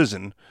in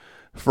prison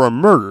for a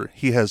murder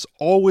he has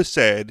always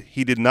said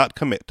he did not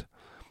commit,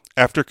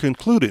 after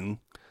concluding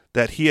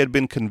that he had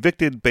been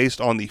convicted based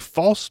on the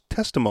false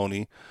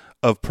testimony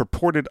of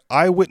purported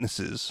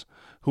eyewitnesses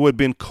who had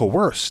been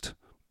coerced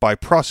by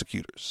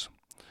prosecutors.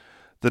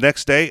 The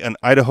next day, an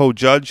Idaho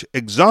judge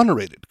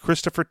exonerated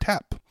Christopher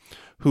Tapp,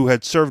 who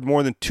had served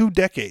more than 2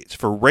 decades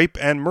for rape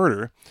and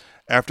murder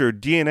after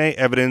DNA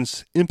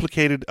evidence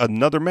implicated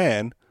another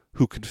man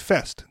who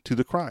confessed to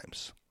the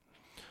crimes.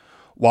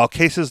 While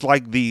cases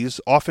like these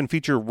often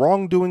feature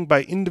wrongdoing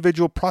by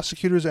individual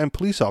prosecutors and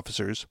police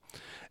officers,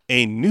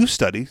 a new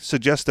study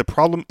suggests the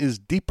problem is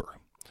deeper.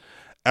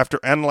 After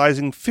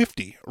analyzing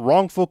 50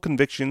 wrongful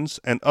convictions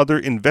and other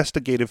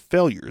investigative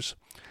failures,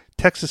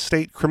 Texas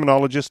State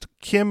criminologist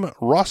Kim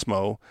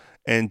Rossmo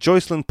and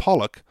Joycelyn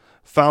Pollock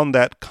found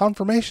that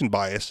confirmation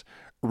bias,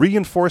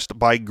 reinforced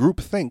by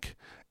groupthink,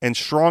 and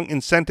strong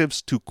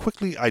incentives to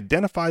quickly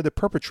identify the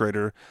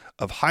perpetrator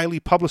of highly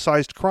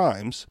publicized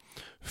crimes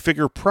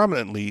figure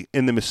prominently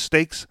in the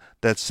mistakes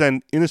that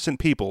send innocent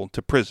people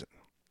to prison.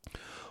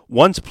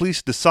 Once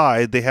police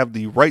decide they have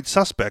the right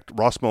suspect,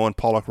 Rossmo and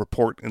Pollock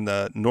report in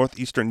the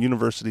Northeastern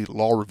University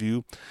Law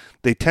Review,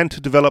 they tend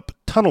to develop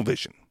tunnel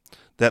vision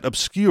that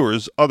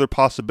obscures other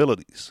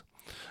possibilities.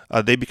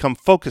 They become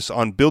focused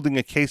on building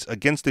a case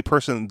against a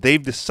person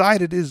they've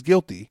decided is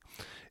guilty,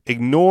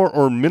 ignore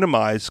or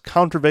minimize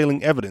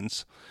countervailing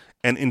evidence,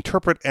 and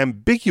interpret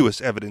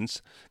ambiguous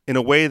evidence in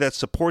a way that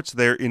supports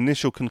their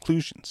initial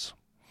conclusions.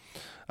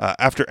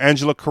 After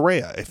Angela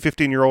Correa, a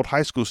 15-year-old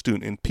high school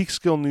student in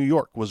Peekskill, New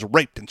York, was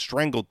raped and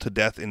strangled to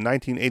death in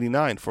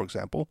 1989, for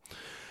example,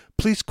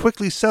 police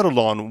quickly settled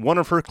on one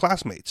of her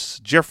classmates,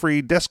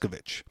 Jeffrey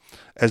Descovich,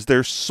 as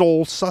their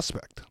sole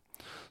suspect.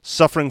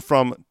 Suffering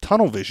from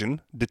tunnel vision,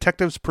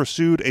 detectives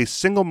pursued a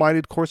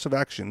single-minded course of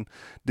action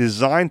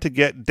designed to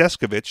get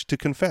Descovich to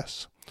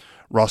confess.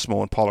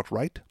 Rossmo and Pollock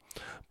write,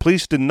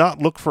 police did not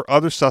look for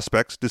other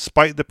suspects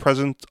despite the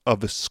presence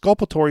of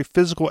exculpatory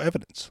physical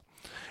evidence.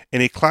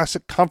 In a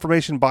classic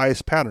confirmation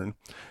bias pattern,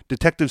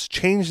 detectives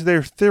changed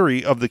their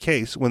theory of the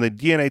case when the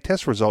DNA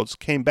test results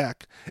came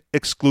back,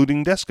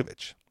 excluding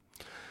Descovich.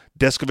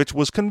 Descovich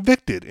was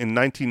convicted in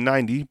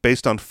 1990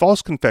 based on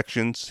false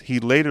confessions he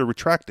later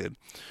retracted.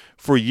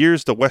 For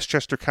years, the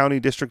Westchester County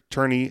District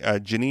Attorney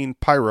Janine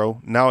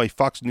Pirro, now a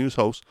Fox News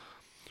host,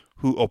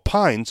 who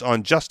opines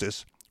on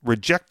justice,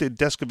 rejected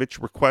Descovich's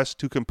request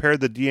to compare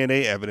the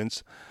DNA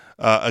evidence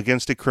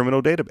against a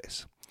criminal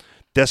database.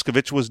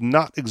 Descovich was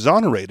not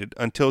exonerated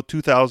until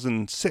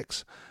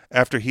 2006,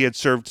 after he had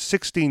served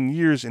 16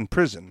 years in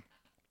prison,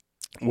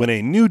 when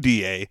a new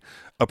DA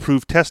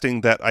approved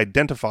testing that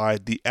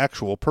identified the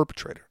actual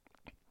perpetrator.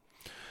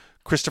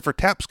 Christopher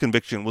Tapp's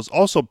conviction was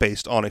also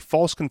based on a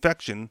false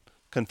confession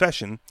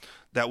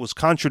that was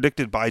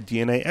contradicted by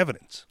DNA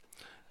evidence.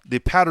 The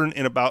pattern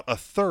in about a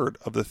third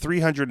of the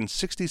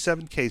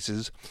 367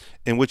 cases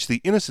in which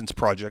the Innocence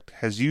Project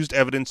has used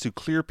evidence to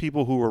clear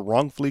people who were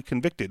wrongfully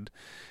convicted,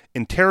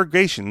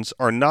 interrogations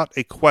are not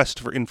a quest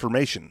for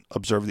information,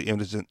 observed the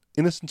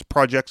Innocence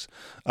Project's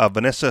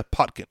Vanessa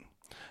Potkin.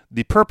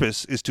 The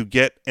purpose is to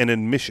get an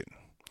admission.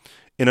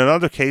 In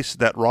another case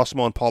that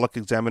Rossmo and Pollock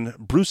examined,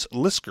 Bruce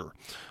Lisker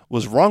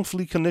was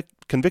wrongfully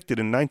convicted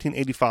in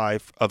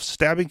 1985 of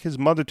stabbing his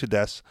mother to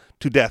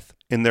death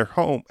in their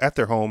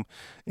home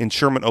in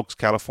Sherman Oaks,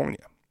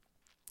 California.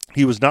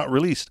 He was not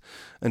released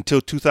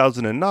until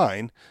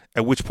 2009,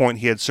 at which point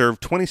he had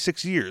served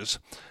 26 years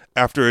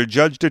after a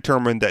judge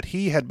determined that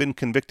he had been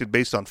convicted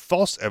based on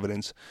false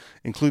evidence,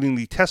 including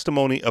the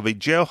testimony of a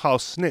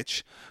jailhouse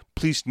snitch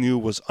police knew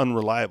was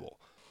unreliable.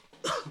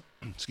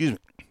 Excuse me.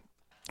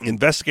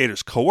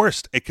 Investigators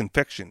coerced a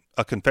confession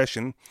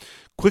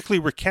quickly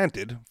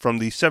recanted from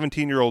the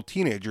 17-year-old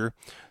teenager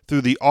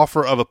through the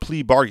offer of a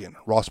plea bargain,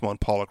 Rossmo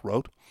and Pollock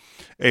wrote.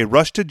 A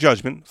rush to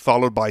judgment,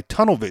 followed by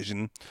tunnel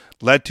vision,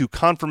 led to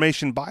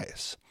confirmation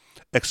bias.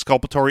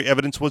 Exculpatory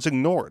evidence was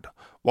ignored,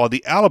 while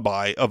the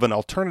alibi of an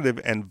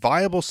alternative and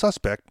viable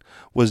suspect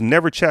was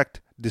never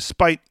checked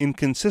despite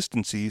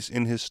inconsistencies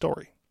in his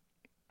story.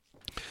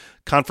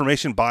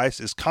 Confirmation bias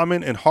is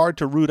common and hard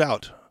to root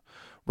out.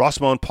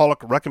 Rossmo and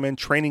Pollock recommend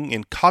training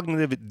in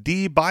cognitive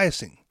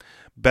de-biasing,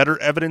 better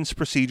evidence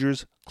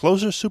procedures,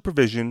 closer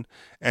supervision,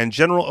 and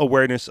general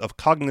awareness of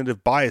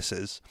cognitive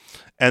biases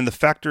and the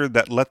factor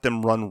that let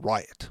them run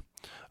riot.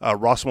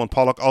 Rossmo and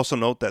Pollock also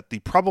note that the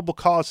probable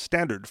cause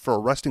standard for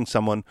arresting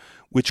someone,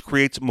 which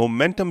creates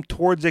momentum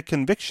towards a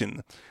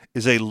conviction,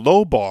 is a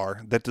low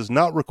bar that does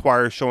not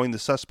require showing the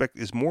suspect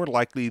is more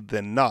likely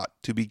than not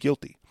to be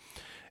guilty.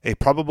 A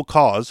probable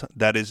cause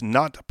that is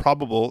not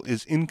probable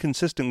is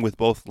inconsistent with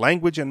both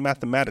language and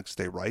mathematics,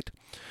 they write.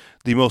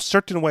 The most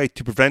certain way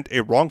to prevent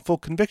a wrongful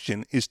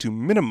conviction is to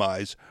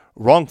minimize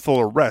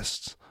wrongful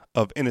arrests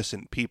of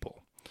innocent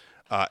people.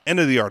 End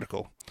of the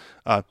article.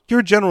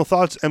 Your general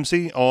thoughts,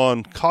 MC,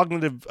 on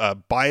cognitive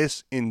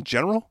bias in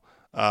general?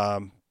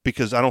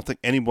 Because I don't think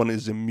anyone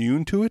is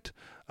immune to it,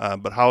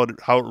 but how it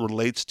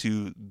relates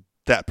to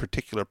that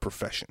particular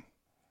profession.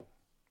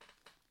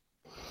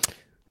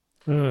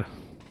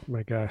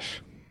 My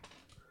gosh.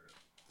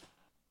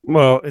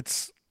 Well,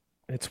 it's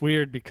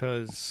weird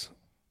because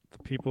the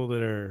people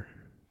that are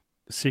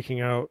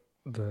seeking out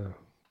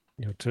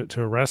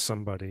to arrest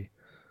somebody,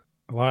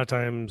 a lot of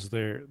times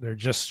they're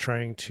just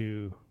trying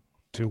to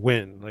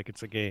win, like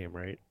it's a game,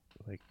 right?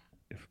 Like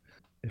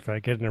if I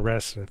get an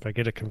arrest, if I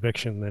get a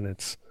conviction, then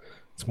it's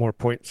more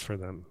points for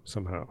them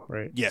somehow,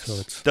 right? Yes. So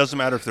it doesn't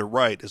matter if they're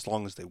right as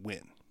long as they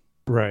win.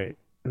 Right.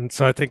 And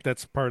so I think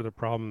that's part of the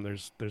problem.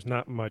 There's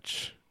not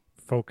much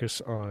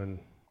focus on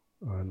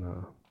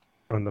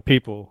the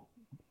people,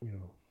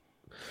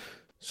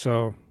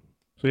 So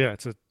yeah,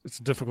 it's a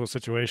difficult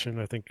situation.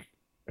 I think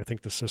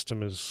the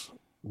system is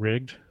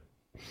rigged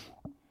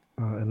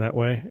in that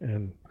way,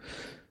 and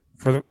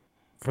for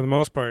the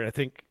most part, I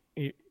think.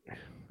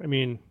 I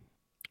mean,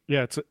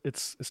 yeah,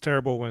 it's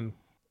terrible when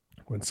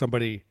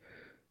somebody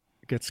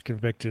gets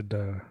convicted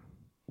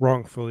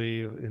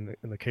wrongfully in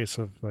the case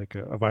of like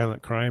a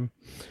violent crime.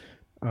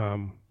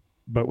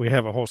 But we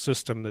have a whole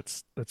system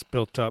that's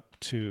built up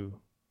to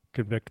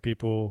convict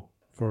people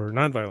for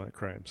nonviolent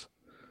crimes,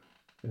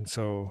 and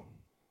so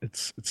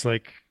it's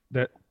like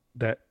that.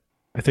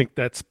 I think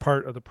that's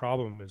part of the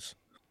problem is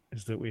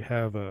that we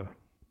have a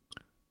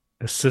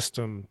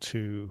system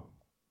to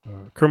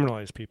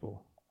criminalize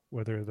people,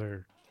 whether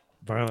they're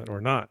violent or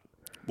not.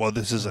 Well,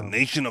 this is a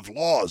nation of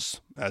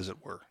laws, as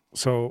it were.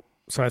 So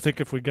I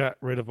think if we got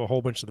rid of a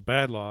whole bunch of the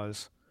bad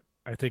laws,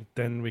 I think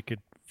then we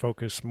could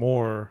focus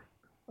more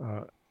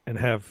and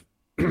have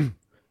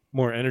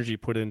more energy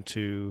put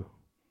into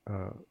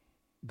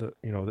the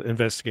the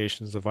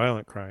investigations of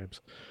violent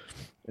crimes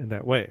in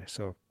that way.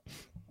 So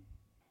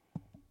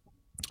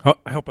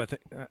I hope I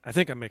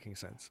think I'm making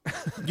sense.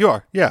 You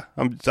are, yeah.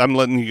 I'm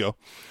letting you go.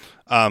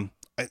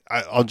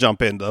 I'll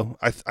jump in though.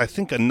 I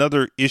think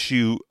another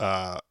issue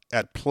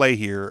at play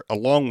here,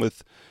 along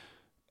with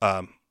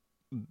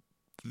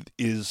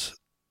is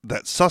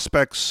that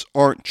suspects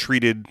aren't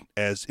treated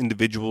as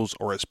individuals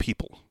or as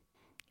people,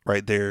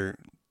 right? They're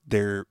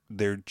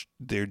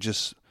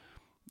just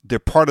they're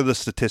part of the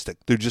statistic.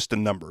 They're just a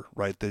number,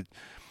 right? The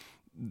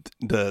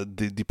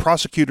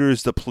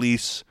prosecutors, the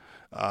police.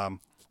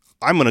 I'm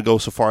going to go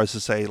so far as to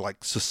say,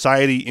 like,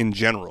 society in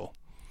general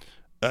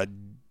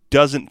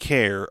doesn't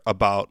care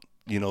about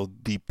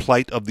the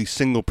plight of the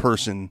single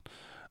person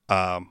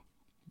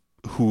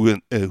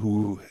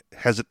who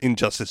has an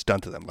injustice done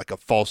to them, like a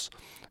false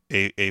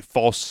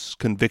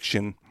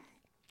conviction,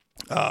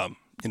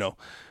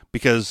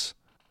 because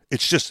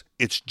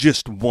it's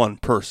just one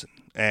person.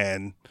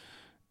 And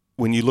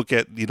when you look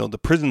at the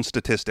prison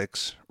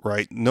statistics,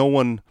 right, no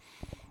one,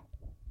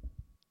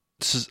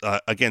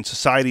 again,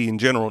 society in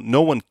general,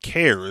 no one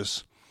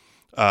cares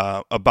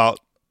about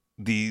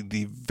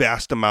the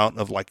vast amount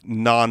of like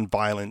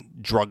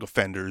nonviolent drug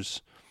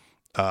offenders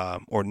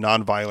or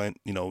nonviolent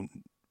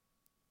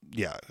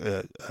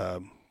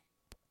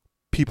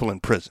people in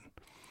prison,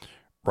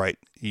 right?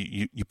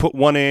 You put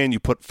one in, you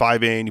put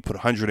 5 in, you put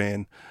 100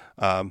 in.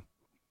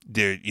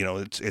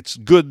 It's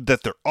good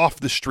that they're off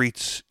the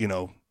streets.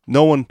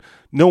 No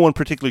one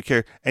particularly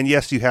care. And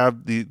yes, you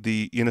have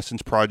the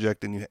Innocence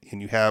Project, and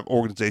you have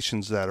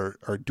organizations that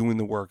are doing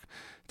the work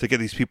to get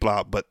these people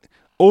out. But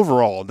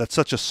overall, that's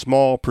such a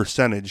small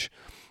percentage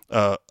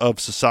of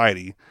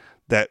society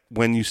that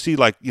when you see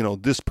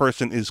this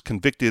person is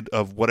convicted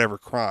of whatever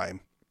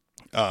crime,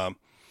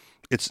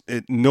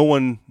 no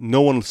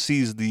one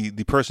sees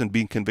the person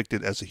being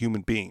convicted as a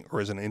human being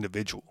or as an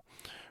individual,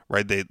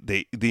 right?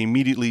 They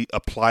immediately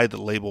apply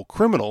the label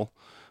criminal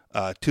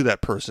to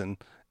that person.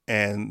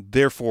 And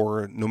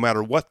therefore, no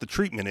matter what the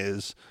treatment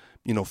is,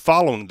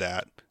 following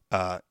that,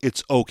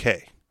 it's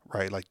okay,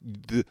 right? Like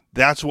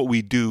that's what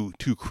we do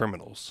to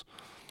criminals.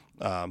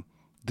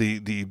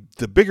 The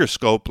bigger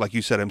scope, like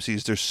you said, MC,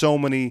 is there's so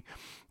many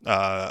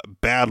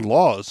bad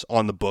laws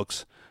on the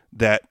books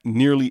that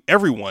nearly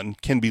everyone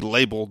can be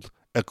labeled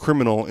a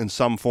criminal in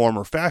some form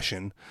or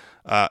fashion,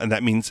 and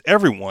that means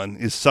everyone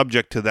is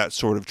subject to that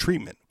sort of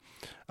treatment.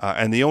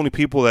 And the only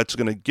people that's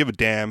going to give a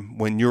damn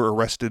when you're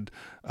arrested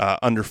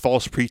under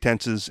false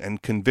pretenses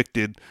and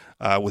convicted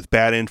with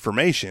bad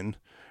information,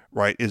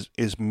 right,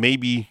 is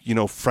maybe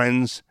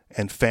friends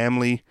and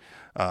family.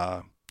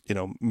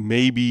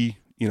 Maybe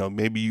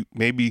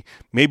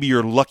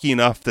you're lucky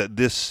enough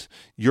that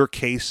your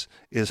case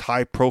is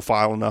high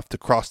profile enough to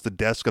cross the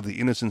desk of the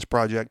Innocence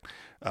Project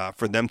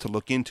for them to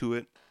look into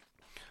it.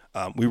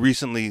 We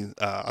recently,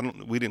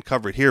 we didn't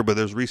cover it here, but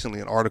there's recently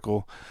an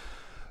article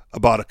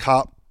about a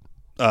cop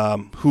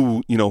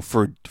who,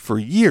 for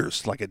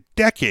years, like a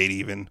decade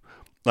even,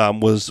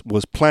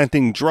 was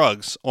planting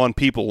drugs on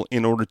people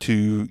in order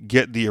to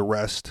get the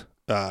arrest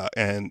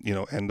and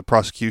the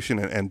prosecution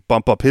and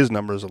bump up his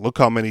numbers. Look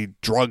how many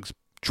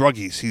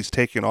druggies he's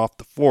taken off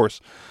the force,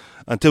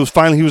 until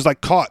finally he was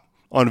like caught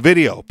on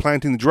video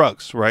planting the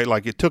drugs, right?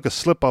 Like it took a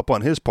slip up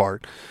on his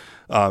part.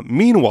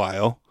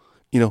 Meanwhile,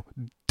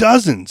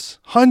 dozens,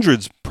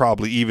 hundreds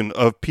probably even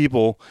of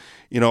people,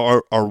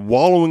 are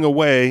wallowing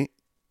away,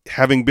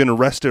 having been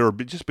arrested or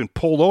just been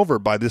pulled over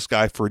by this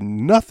guy for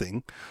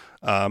nothing,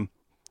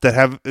 that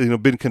have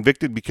been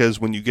convicted because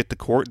when you get to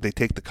court, they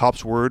take the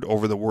cop's word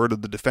over the word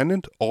of the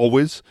defendant,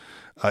 always,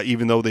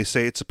 even though they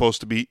say it's supposed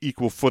to be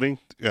equal footing.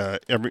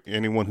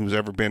 Anyone who's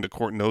ever been to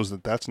court knows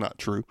that that's not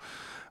true.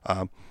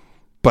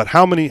 But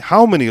how many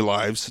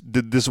lives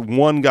did this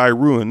one guy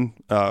ruin,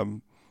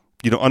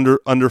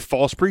 under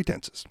false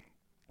pretenses?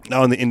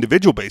 Now, on the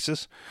individual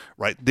basis,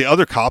 right, the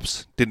other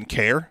cops didn't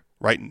care.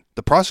 Right,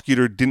 the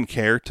prosecutor didn't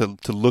care to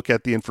look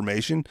at the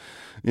information,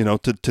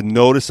 to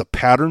notice a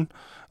pattern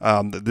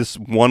that this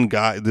one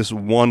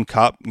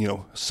cop,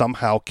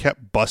 somehow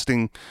kept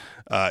busting,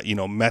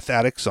 meth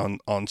addicts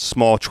on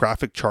small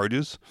traffic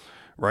charges,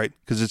 right?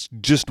 Because it's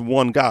just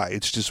one guy,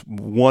 it's just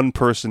one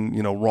person,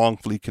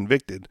 wrongfully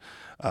convicted,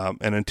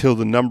 and until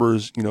the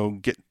numbers,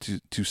 get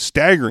to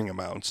staggering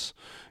amounts,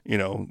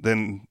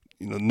 then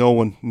no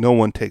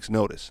one takes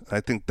notice. And I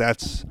think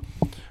that's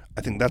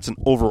an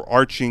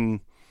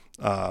overarching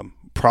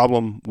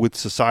problem with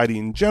society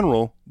in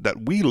general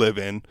that we live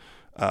in,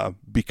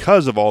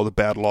 because of all the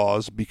bad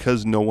laws,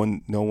 because no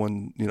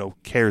one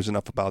cares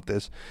enough about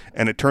this,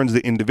 and it turns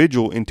the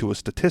individual into a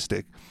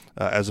statistic,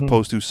 as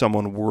opposed to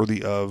someone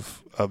worthy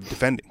of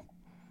defending.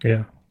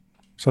 Yeah.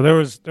 So there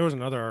was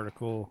another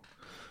article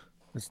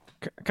that's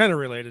kind of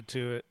related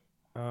to it,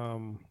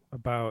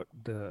 about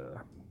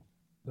the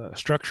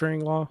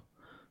structuring law.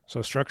 So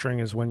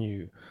structuring is when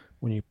you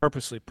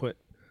purposely put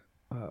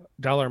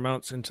dollar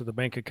amounts into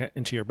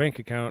your bank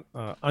account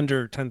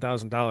under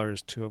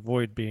 $10,000 to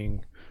avoid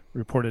being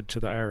reported to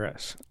the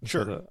IRS.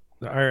 Sure. So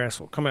the IRS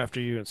will come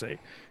after you and say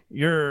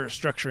you're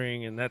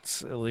structuring and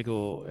that's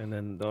illegal, and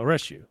then they'll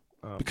arrest you.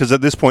 Because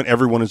at this point,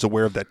 everyone is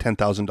aware of that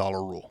 $10,000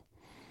 rule.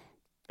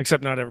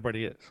 Except not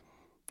everybody is.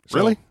 So,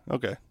 really?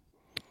 Okay.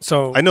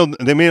 So I know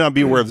they may not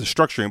be aware of the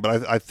structuring,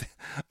 but I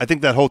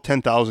think that whole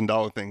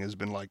 $10,000 thing has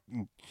been like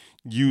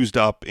used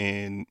up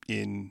in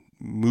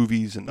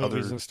movies and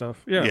movies other and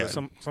stuff. Yeah.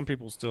 Some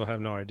people still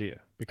have no idea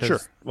because Sure.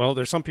 Well,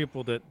 there's some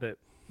people that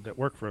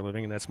work for a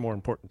living, and that's more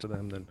important to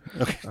them than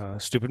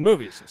stupid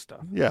movies and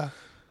stuff. Yeah.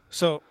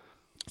 So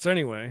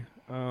anyway,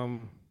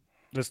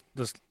 this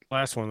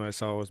last one I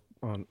saw was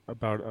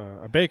about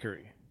a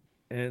bakery,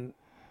 and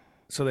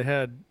so they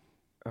had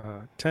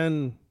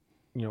 10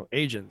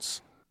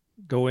 agents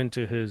go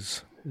into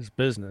his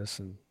business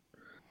and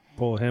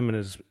pull him and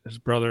his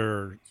brother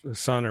or his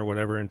son or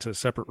whatever into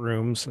separate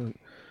rooms and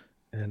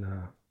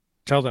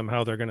tell them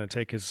how they're going to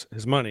take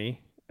his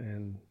money,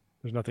 and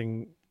there's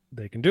nothing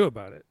they can do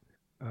about it.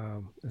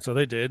 And so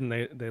they did, and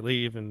they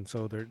leave, and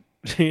so they're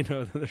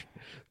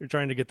they're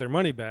trying to get their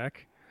money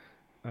back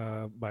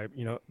by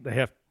now they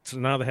have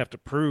to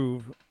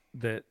prove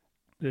that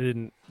they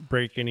didn't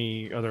break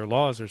any other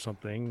laws or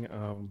something.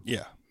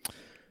 Yeah.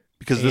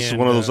 Because this is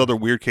one of those other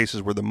weird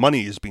cases where the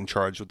money is being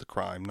charged with the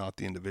crime, not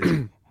the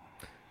individual.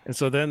 And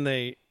so then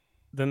they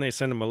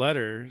send him a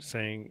letter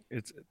saying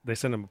they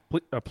send him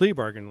a plea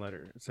bargain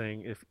letter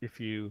saying if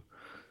you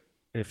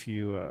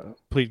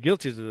plead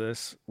guilty to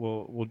this,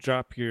 we'll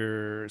drop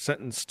your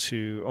sentence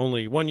to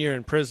only 1 year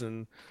in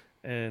prison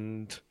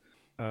and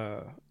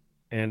an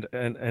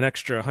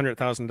extra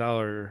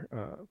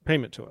 $100,000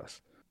 payment to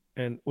us,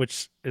 and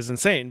which is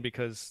insane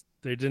because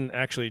they didn't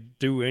actually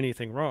do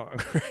anything wrong,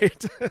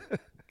 right?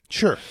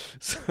 Sure.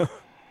 So,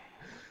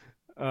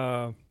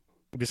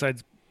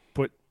 besides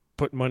put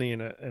money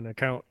in an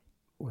account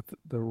with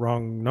the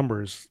wrong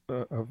numbers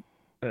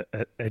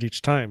at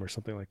each time or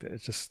something like that,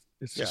 it's just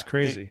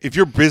crazy. If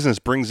your business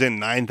brings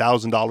in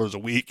 $9,000 a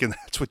week and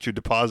that's what your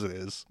deposit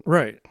is,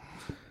 right?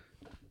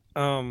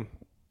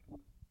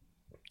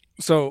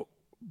 So,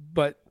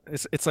 but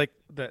it's like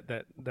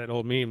that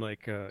old meme,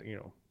 like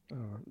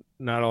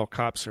not all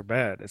cops are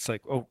bad. It's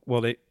like, oh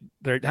well,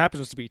 there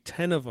happens to be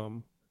 10 of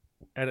them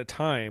at a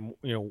time,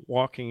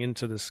 walking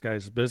into this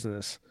guy's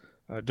business,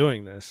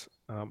 doing this.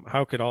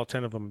 How could all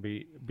 10 of them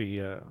be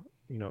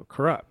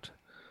corrupt?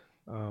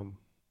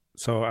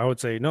 So I would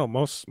say no.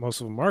 Most of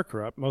them are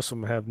corrupt. Most of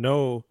them have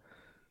no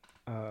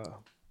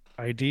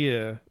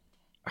idea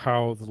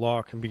how the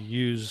law can be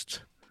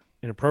used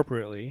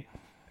inappropriately,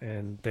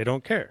 and they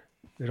don't care.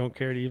 They don't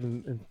care to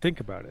even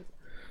think about it.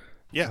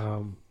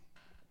 Yeah.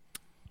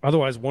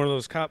 Otherwise, one of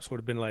those cops would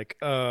have been like,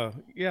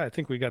 yeah, I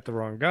think we got the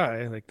wrong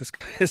guy. Like, this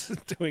guy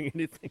isn't doing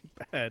anything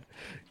bad.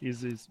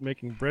 He's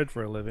making bread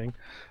for a living.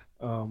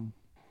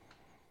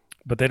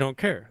 But they don't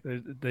care.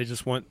 They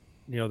just want,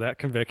 that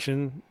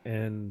conviction,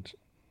 and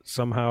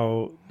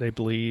somehow they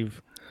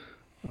believe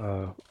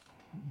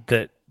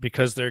that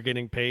because they're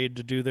getting paid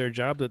to do their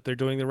job, that they're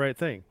doing the right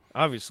thing.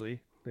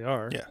 Obviously, they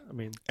are. Yeah. I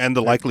mean, and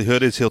the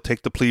likelihood is he'll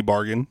take the plea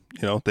bargain.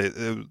 They'll hope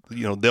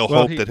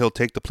that he'll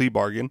take the plea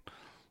bargain.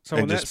 So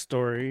in that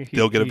story,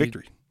 they'll get a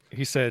victory.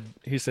 He said,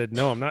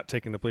 no, I'm not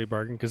taking the plea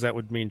bargain because that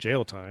would mean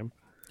jail time.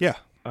 Yeah.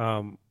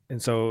 And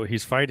so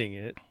he's fighting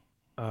it,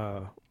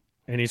 and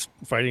he's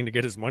fighting to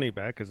get his money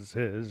back because it's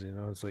his.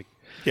 It's like,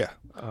 yeah,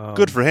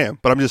 good for him.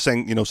 But I'm just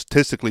saying,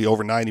 statistically,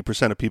 over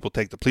 90% of people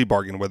take the plea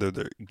bargain, whether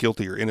they're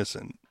guilty or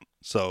innocent.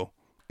 So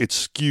it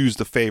skews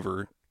the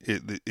favor.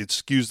 It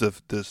skews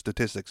the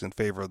statistics in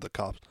favor of the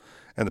cops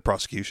and the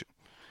prosecution.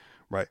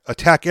 Right.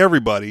 Attack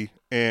everybody.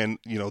 And,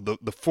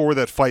 the four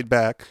that fight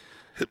back,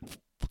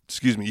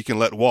 you can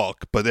let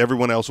walk, but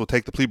everyone else will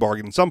take the plea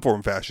bargain in some form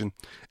or fashion.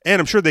 And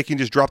I'm sure they can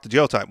just drop the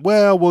jail time.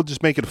 Well, we'll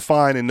just make it a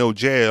fine and no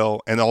jail.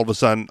 And all of a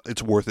sudden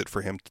it's worth it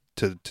for him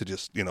to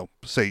just,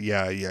 say,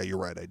 yeah, you're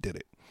right. I did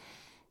it.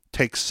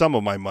 Take some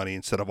of my money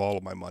instead of all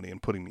of my money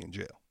and putting me in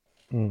jail.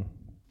 Mm.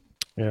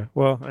 Yeah.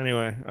 Well,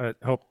 anyway, I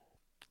hope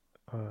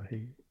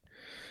he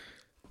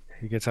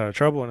gets out of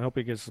trouble, and I hope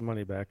he gets his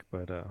money back.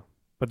 But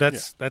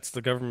that's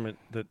the government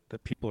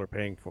that people are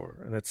paying for,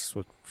 and that's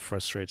what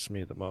frustrates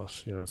me the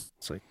most. It's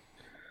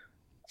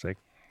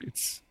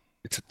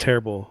a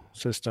terrible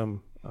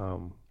system.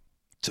 So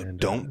and,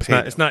 don't pay.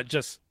 It's not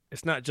just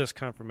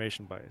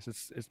confirmation bias.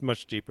 It's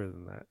much deeper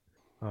than that.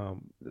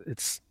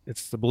 It's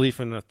the belief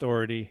in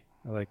authority.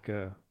 I like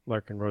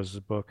Larkin Rose's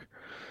book,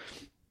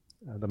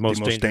 The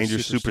Most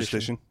Dangerous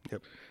Superstition.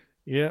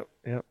 Yep.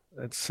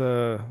 That's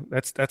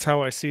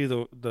how I see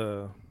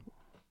the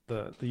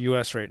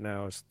U.S. right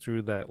now, is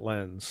through that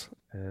lens,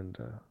 and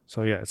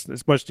so yeah,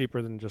 it's much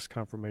deeper than just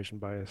confirmation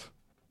bias.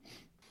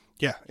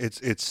 Yeah, it's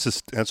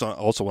just that's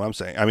also what I'm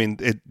saying. I mean,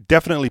 it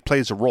definitely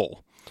plays a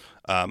role,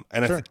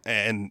 Sure.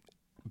 and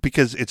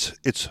because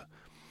it's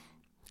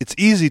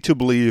easy to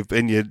believe,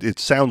 and yet it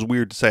sounds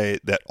weird to say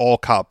that all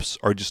cops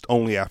are just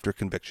only after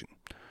conviction,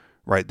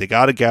 right? They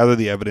got to gather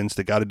the evidence,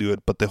 they got to do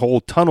it, but the whole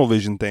tunnel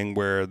vision thing,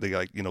 where they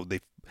like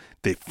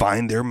they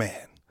find their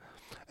man,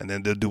 and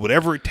then they'll do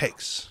whatever it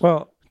takes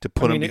Well, to I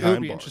put him mean, it would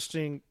behind be bars.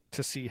 interesting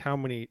to see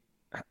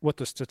what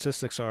the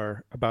statistics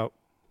are about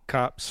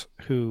cops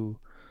who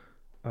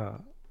uh,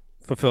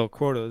 fulfill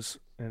quotas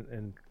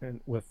and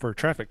with for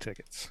traffic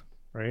tickets,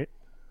 right?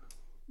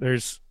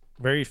 There's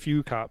very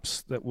few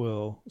cops that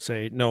will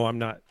say, "No, I'm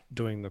not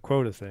doing the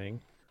quota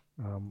thing.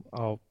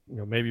 I'll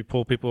maybe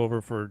pull people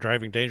over for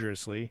driving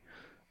dangerously,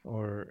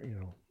 or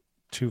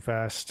too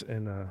fast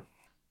and I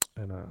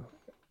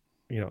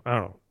don't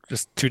know,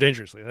 just too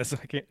dangerously." That's I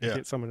Yeah,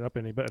 can't sum it up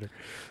any better.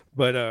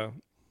 But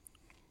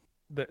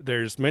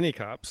there's many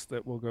cops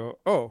that will go,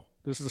 "Oh,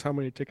 this is how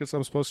many tickets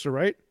I'm supposed to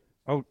write.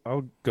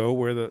 I'll go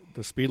where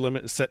the speed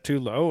limit is set too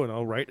low, and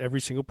I'll write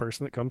every single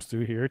person that comes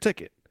through here a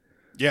ticket."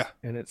 yeah,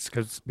 And it's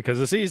because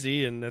it's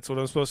easy, and that's what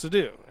I'm supposed to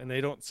do. And they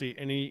don't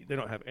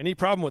have any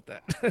problem with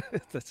that.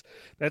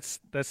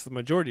 That's the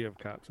majority of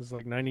cops. It's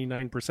like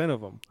 99%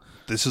 of them.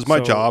 this is my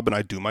So job, and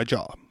I do my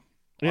job.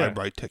 I yeah,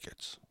 write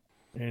tickets.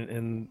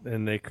 and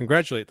they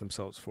congratulate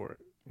themselves for it,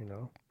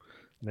 and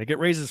they get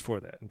raises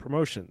for that and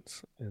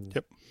promotions,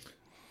 Yep.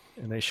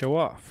 and they show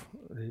off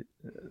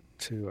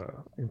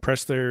to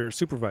impress their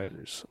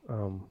supervisors.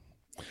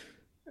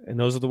 And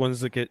those are the ones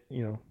that get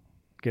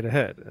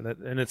ahead,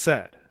 and it's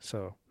sad.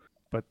 So,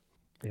 but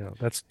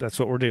that's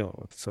what we're dealing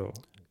with. So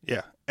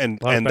Yeah, and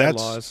a lot of and bad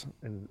that's laws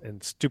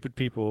and stupid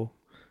people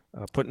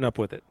putting up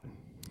with it.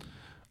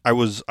 I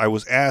was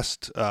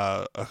asked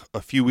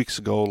a few weeks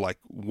ago, like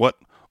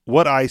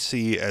what I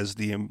see as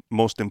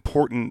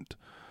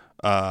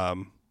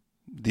um,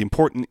 the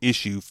important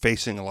issue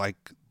facing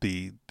like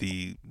the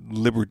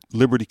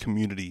liberty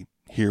community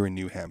here in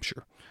New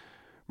Hampshire.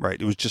 Right?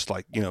 It was just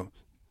like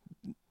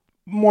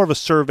more of a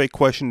survey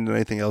question than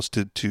anything else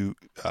to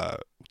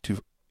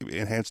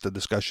enhance the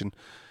discussion.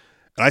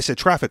 And I said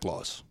traffic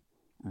laws.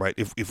 Right?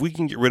 If we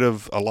can get rid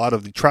of a lot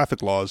of the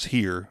traffic laws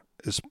here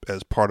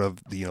as part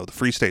of the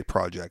Free State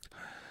Project,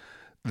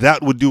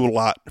 that would do a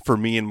lot for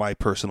me and my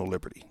personal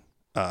liberty.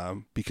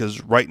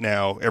 Because right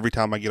now, every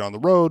time I get on the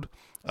road,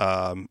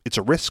 it's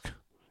a risk.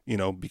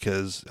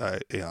 Because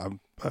I'm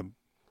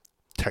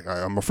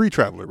a free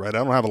traveler, right? I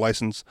don't have a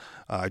license.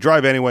 I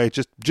drive anyway,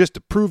 just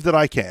to prove that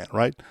I can,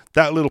 right?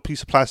 That little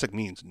piece of plastic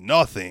means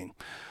nothing.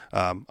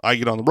 I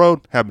get on the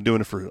road, have been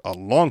doing it for a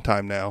long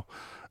time now.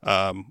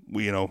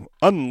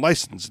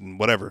 Unlicensed and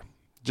whatever,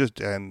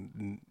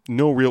 and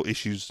no real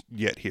issues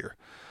yet here.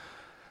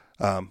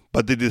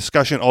 But the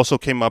discussion also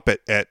came up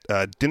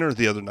at dinner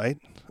the other night,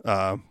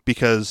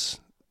 because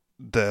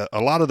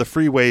a lot of the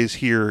freeways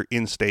here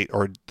in state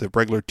are the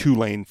regular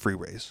 2-lane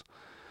freeways.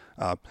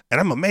 And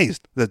I'm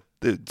amazed that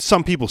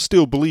some people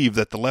still believe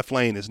that the left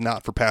lane is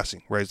not for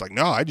passing. Right? It's like,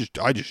 no, I just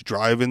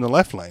drive in the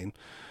left lane,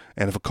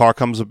 and if a car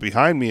comes up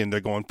behind me and they're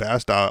going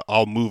fast,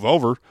 I'll move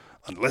over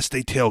unless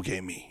they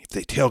tailgate me. If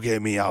they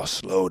tailgate me, I'll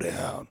slow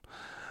down.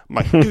 I'm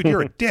like, dude,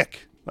 you're a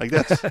dick. Like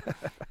that.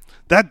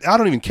 I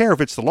don't even care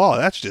if it's the law.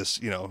 That's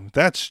just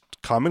that's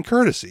common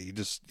courtesy.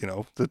 Just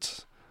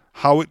that's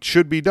how it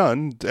should be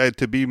done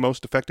to be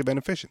most effective and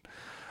efficient.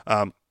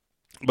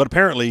 But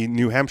apparently,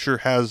 New Hampshire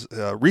has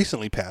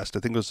recently passed. I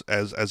think it was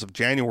as of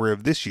January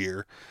of this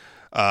year,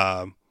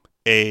 an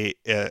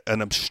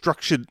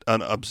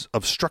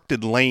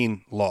obstructed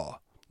lane law.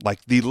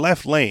 Like the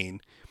left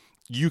lane,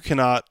 you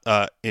cannot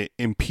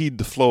impede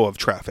the flow of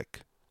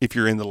traffic if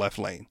you're in the left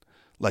lane.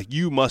 Like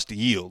you must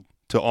yield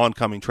to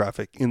oncoming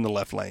traffic in the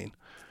left lane.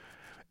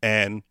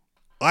 And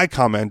I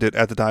commented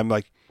at the time,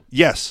 like,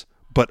 yes,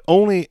 but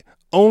only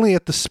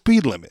at the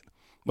speed limit.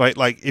 Right?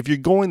 Like if you're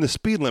going the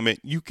speed limit,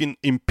 you can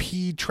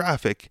impede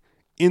traffic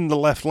in the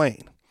left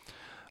lane.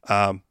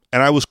 And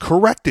I was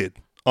corrected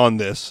on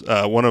this.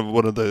 One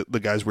of the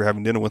guys we were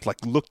having dinner with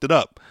looked it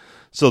up.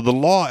 So the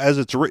law, as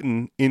it's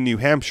written in New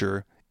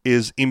Hampshire,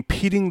 is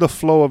impeding the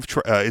flow of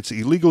it's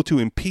illegal to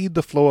impede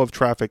the flow of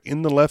traffic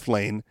in the left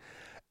lane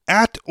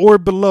at or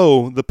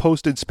below the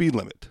posted speed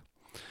limit.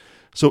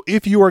 So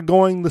if you are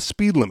going the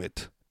speed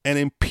limit and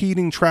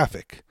impeding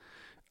traffic,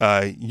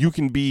 you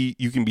can be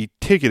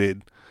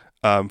ticketed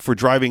for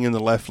driving in the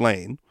left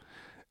lane.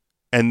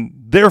 And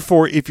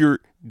therefore, if you're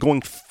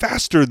going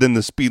faster than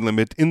the speed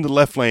limit in the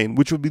left lane,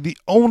 which would be the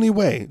only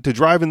way to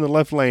drive in the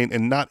left lane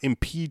and not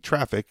impede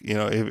traffic,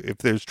 if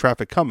there's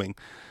traffic coming,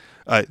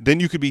 then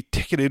you could be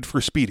ticketed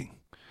for speeding.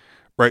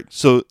 Right.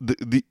 So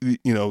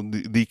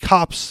the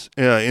cops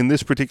in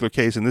this particular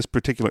case, in this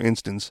particular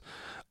instance,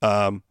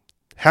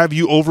 have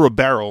you over a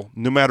barrel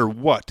no matter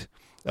what,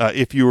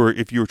 if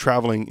you're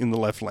traveling in the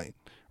left lane.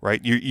 Right.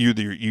 You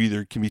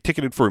either can be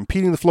ticketed for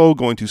impeding the flow,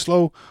 going too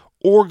slow,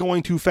 or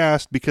going too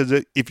fast, because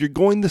if you're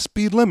going the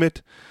speed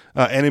limit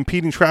and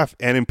impeding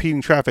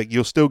traffic,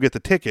 you'll still get the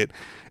ticket.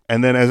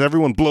 And then as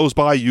everyone blows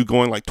by you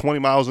going like 20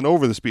 miles and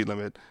over the speed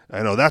limit,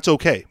 I know that's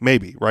okay,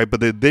 maybe, right?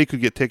 But they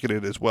could get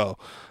ticketed as well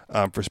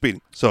for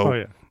speeding. So, oh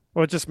yeah,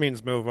 well, it just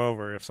means move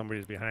over if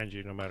somebody's behind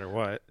you, no matter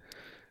what.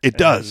 It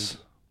does.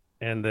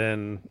 And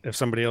then if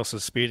somebody else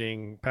is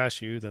speeding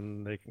past you,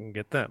 then they can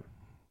get them.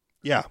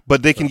 Yeah,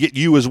 but they can get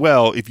you as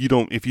well if you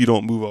don't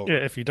move over. Yeah,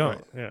 if you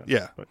don't. Right.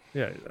 Yeah. But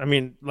yeah, I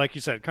mean, like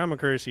you said, common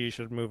courtesy, you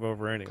should move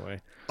over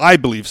anyway. I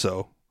believe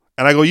so.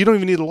 And I go, you don't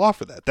even need a law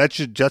for that. That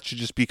should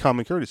just be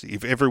common courtesy.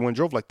 If everyone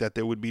drove like that,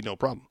 there would be no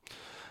problem.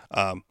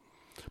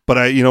 But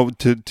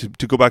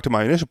to go back to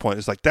my initial point,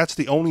 it's like that's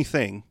the only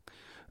thing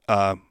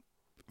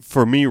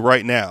for me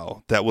right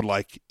now that would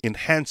like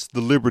enhance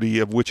the liberty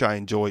of which I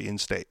enjoy in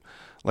state.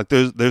 Like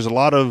there's a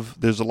lot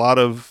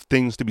of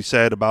things to be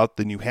said about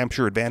the New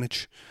Hampshire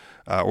advantage,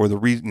 or the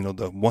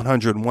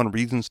 101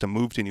 reasons to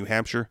move to New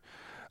Hampshire.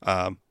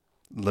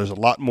 There's a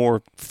lot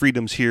more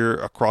freedoms here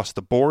across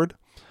the board.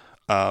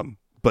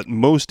 But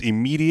most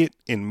immediate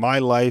in my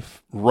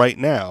life right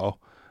now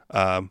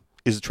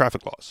is the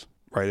traffic laws,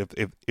 right?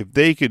 If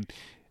they could,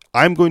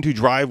 I'm going to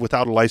drive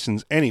without a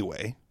license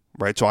anyway,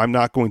 right? So I'm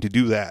not going to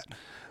do that.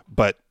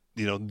 But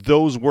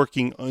those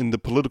working in the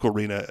political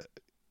arena,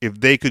 if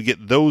they could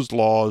get those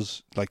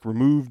laws like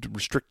removed,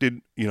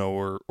 restricted,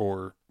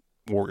 or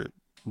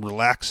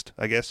relaxed,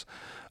 I guess,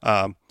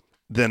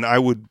 then I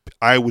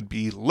would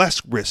be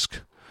less risk.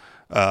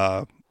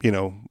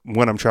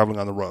 When I'm traveling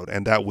on the road,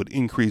 and that would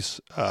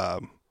increase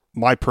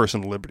my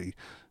personal liberty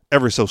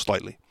ever so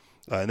slightly.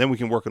 And then we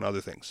can work on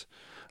other things.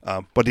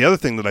 But the other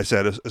thing that I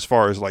said, as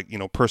far as like,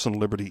 personal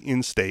liberty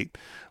in state,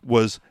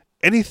 was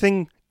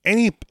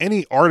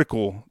any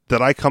article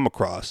that I come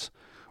across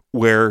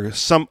where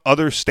some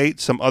other state,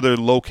 some other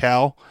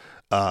locale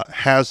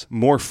has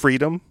more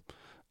freedom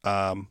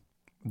than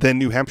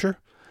New Hampshire,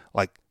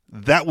 like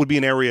that would be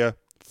an area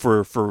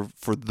for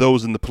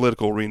those in the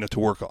political arena to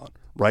work on,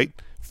 right?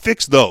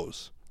 Fix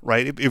those,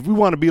 right? If we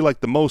want to be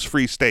like the most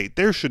free state,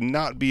 there should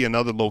not be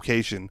another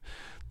location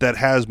that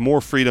has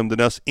more freedom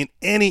than us in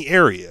any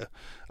area,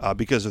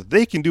 because if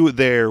they can do it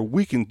there,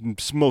 we can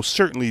most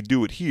certainly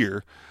do it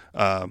here.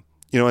 And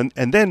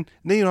then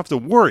you don't have to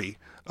worry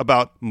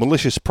about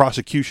malicious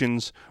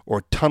prosecutions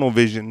or tunnel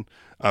vision,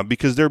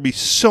 because there'll be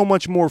so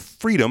much more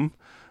freedom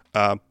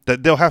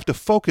that they'll have to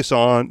focus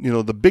on,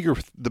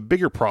 the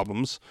bigger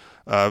problems,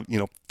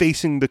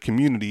 facing the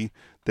community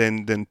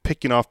than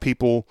picking off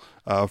people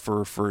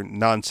for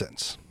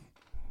nonsense.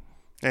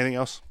 Anything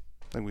else?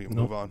 I think we can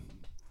move on.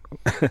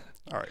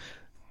 All right.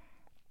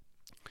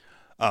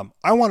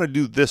 I want to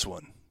do this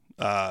one.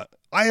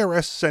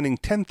 IRS sending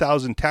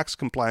 10,000 tax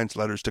compliance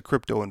letters to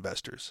crypto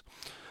investors.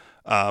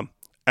 And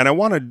I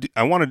want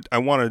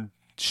to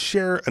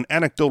share an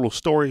anecdotal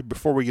story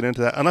before we get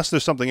into that. Unless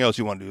there's something else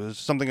you want to do. Is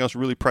something else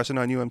really pressing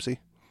on you, MC?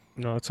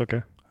 No, it's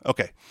okay.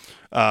 Okay.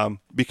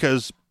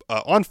 Because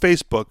on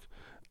Facebook,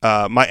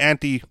 my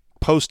auntie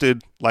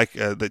posted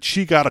that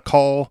she got a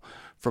call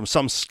from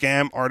some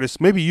scam artist.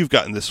 Maybe you've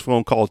gotten this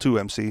phone call too,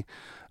 MC.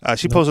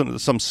 She posted that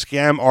some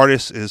scam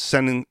artist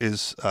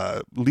is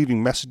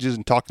leaving messages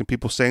and talking to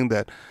people saying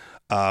that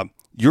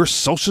your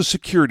social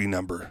security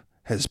number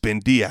has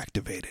been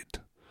deactivated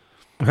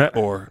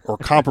or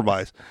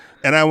compromised.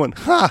 And I went,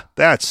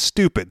 that's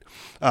stupid.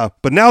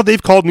 But now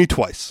they've called me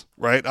twice,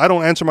 right? I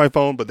don't answer my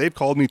phone, but they've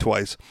called me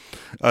twice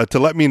to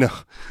let me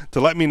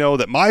know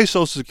that my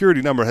social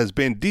security number has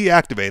been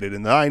deactivated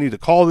and that I need to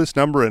call this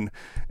number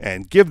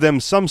and give them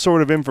some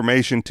sort of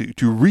information to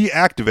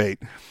reactivate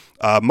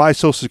my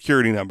social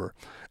security number.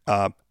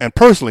 And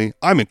personally,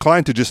 I'm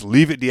inclined to just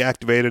leave it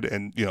deactivated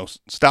and,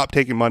 stop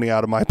taking money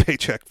out of my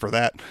paycheck for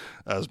that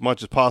as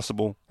much as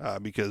possible,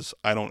 because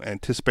I don't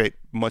anticipate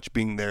much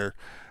being there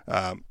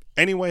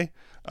anyway.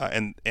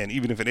 And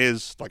even if it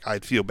is,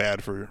 I'd feel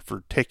bad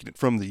for taking it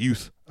from the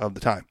youth of the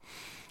time.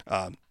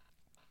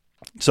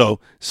 So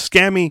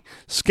scam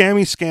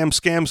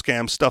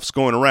stuff's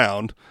going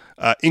around,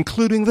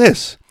 including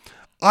this.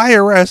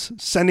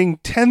 IRS sending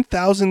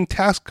 10,000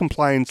 tax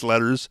compliance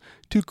letters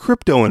to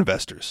crypto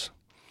investors.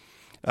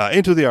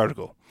 Into the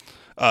article.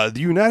 The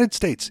United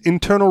States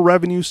Internal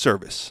Revenue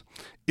Service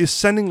is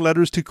sending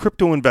letters to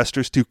crypto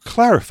investors to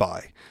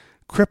clarify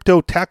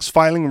crypto tax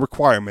filing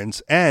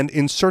requirements and,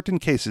 in certain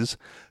cases,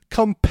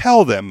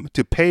 compel them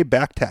to pay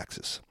back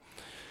taxes.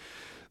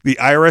 The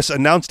IRS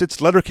announced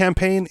its letter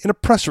campaign in a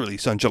press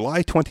release on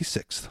July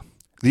 26th.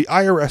 The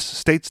IRS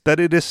states that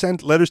it has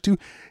sent letters to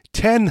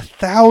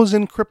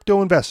 10,000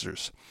 crypto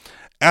investors,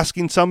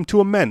 asking some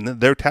to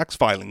amend their tax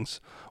filings,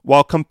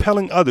 while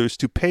compelling others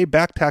to pay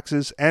back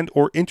taxes and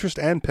or interest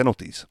and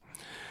penalties.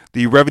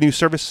 The Revenue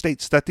Service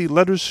states that the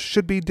letters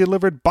should be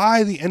delivered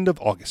by the end of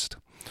August.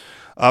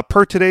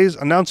 Per today's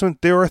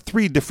announcement, there are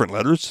 3 different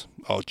letters.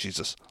 Oh,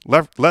 Jesus.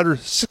 Letter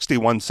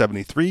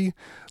 6173,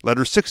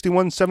 Letter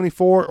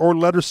 6174, or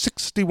Letter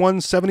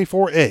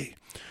 6174A,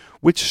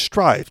 which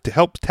strive to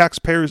help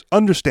taxpayers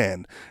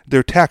understand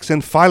their tax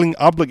and filing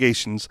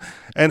obligations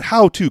and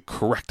how to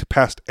correct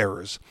past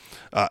errors.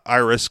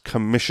 IRS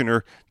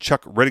Commissioner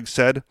Chuck Rettig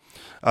said,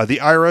 the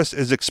IRS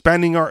is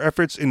expanding our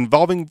efforts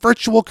involving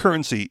virtual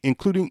currency,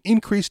 including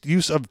increased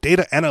use of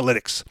data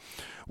analytics.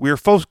 We are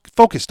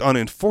focused on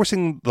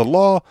enforcing the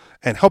law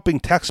and helping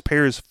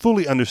taxpayers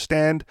fully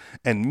understand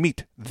and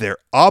meet their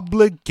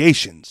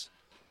obligations.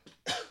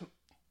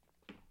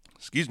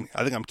 Excuse me.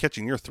 I think I'm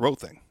catching your throat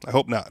thing. I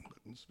hope not.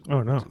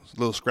 Oh, no. It's a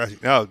little scratchy.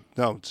 No,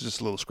 it's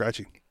just a little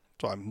scratchy.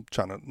 So I'm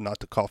trying not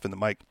to cough in the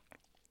mic.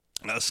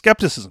 Now,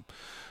 skepticism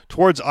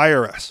towards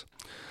IRS.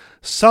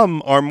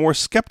 Some are more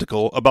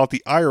skeptical about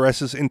the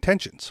IRS's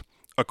intentions.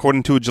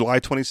 According to a July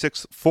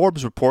 26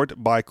 Forbes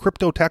report by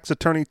crypto tax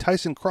attorney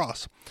Tyson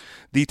Cross,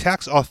 the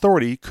tax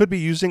authority could be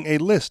using a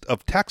list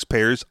of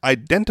taxpayers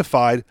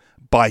identified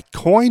by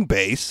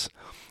Coinbase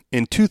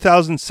in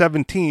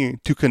 2017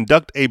 to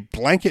conduct a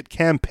blanket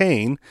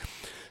campaign,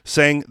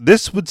 saying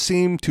this would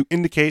seem to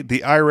indicate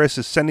the IRS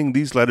is sending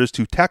these letters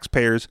to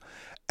taxpayers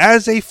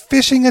as a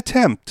phishing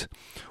attempt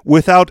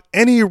without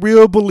any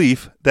real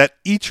belief that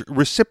each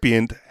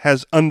recipient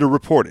has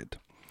underreported.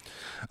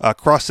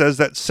 Cross says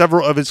that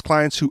several of his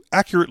clients who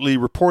accurately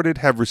reported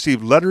have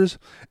received letters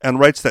and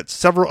writes that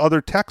several other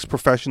tax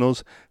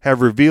professionals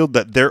have revealed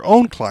that their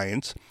own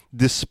clients,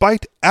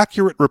 despite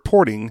accurate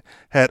reporting,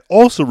 had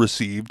also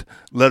received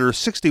letter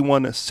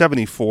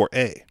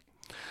 6174A.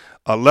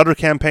 A letter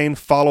campaign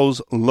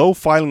follows low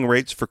filing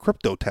rates for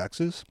crypto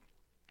taxes.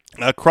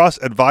 Cross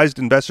advised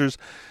investors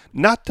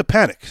not to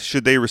panic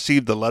should they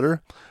receive the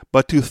letter,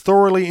 but to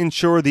thoroughly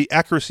ensure the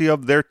accuracy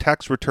of their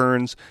tax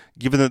returns,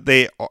 given that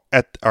they are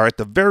at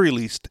the very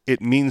least, it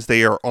means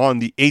they are on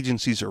the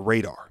agency's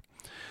radar.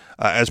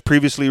 As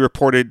previously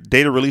reported,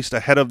 data released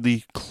ahead of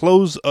the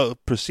close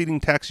of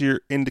preceding tax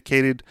year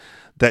indicated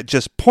that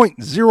just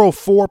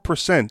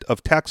 0.04%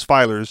 of tax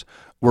filers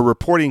were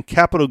reporting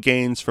capital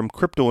gains from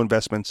crypto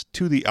investments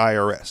to the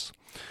IRS.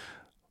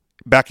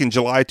 Back in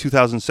July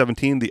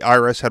 2017, the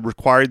IRS had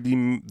required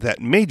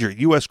that major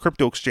U.S.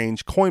 crypto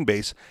exchange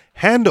Coinbase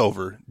hand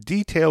over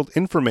detailed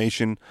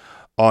information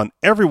on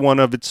every one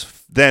of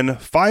its then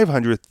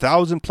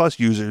 500,000 plus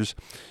users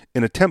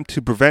in an attempt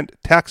to prevent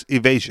tax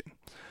evasion.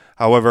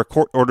 However, a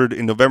court ordered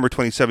in November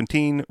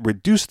 2017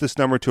 reduced this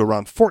number to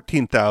around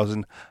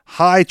 14,000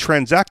 high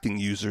transacting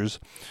users,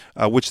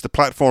 which the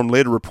platform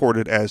later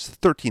reported as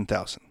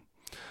 13,000.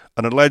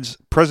 An alleged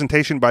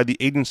presentation by the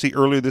agency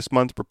earlier this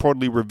month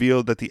reportedly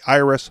revealed that the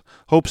IRS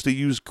hopes to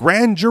use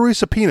grand jury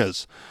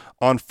subpoenas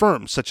on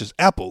firms such as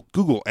Apple,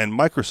 Google, and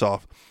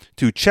Microsoft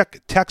to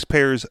check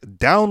taxpayers'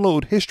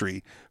 download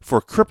history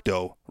for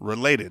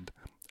crypto-related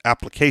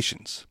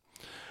applications.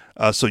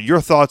 So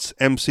your thoughts,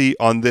 MC,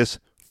 on this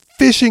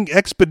phishing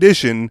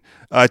expedition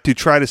to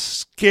try to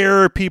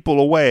scare people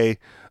away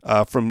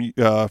from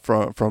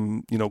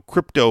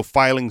crypto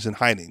filings and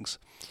hidings?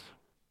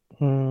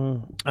 I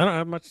don't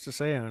have much to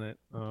say on it.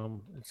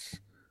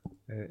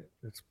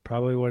 It's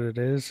probably what it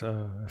is,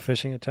 a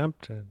phishing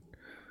attempt, and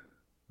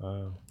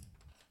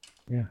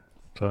yeah,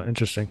 so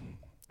interesting.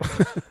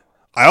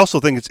 I also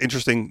think it's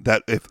interesting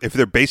that if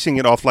they're basing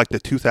it off like the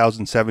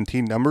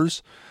 2017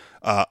 numbers,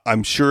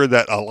 I'm sure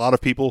that a lot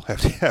of people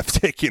have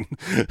taken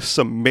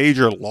some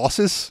major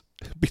losses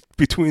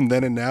between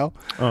then and now.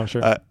 Oh,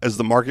 sure. As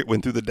the market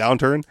went through the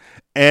downturn,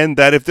 and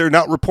that if they're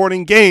not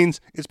reporting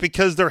gains, it's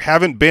because there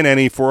haven't been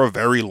any for a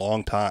very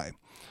long time.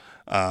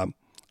 I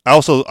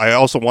also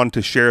wanted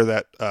to share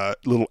that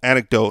little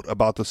anecdote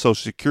about the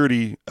Social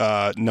Security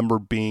number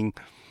being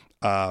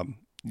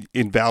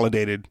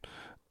invalidated,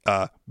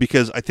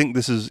 because I think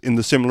this is in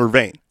the similar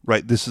vein,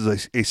 right? This is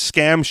a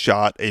scam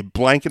shot, a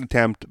blanket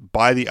attempt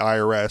by the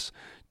IRS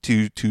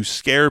to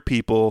scare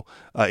people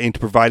into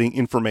providing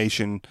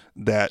information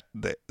that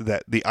the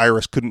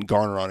IRS couldn't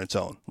garner on its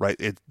own, right?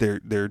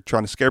 They're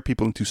trying to scare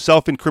people into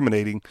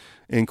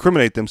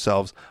incriminate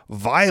themselves,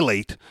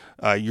 violate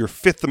your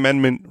Fifth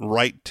Amendment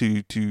right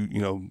to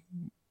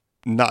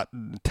not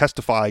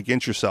testify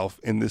against yourself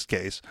in this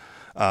case.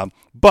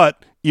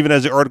 But even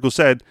as the article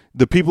said,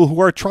 the people who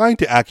are trying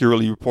to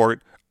accurately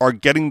report are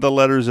getting the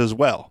letters as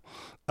well.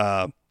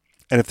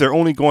 And if they're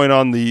only going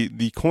on the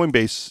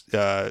Coinbase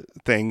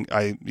thing,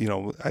 I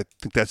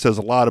think that says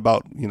a lot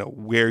about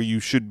where you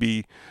should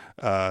be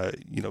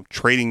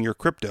trading your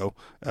crypto.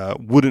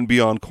 Wouldn't be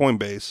on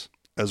Coinbase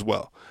as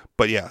well.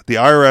 But yeah, the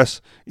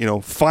IRS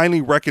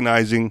finally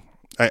recognizing.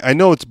 I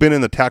know it's been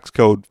in the tax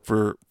code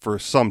for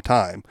some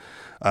time,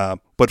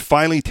 but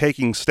finally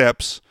taking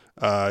steps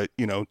to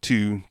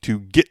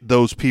get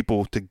those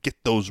people, to get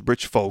those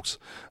rich folks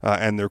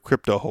and their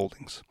crypto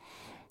holdings.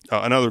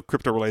 Another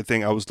crypto-related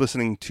thing, I was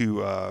listening to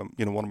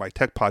one of my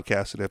tech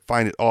podcasts, and I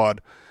find it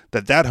odd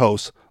that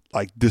host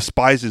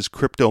despises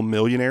crypto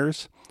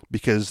millionaires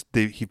because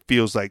he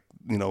feels like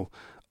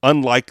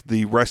unlike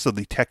the rest of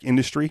the tech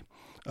industry,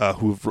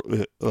 who've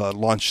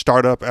launched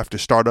startup after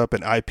startup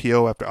and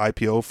IPO after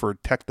IPO for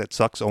tech that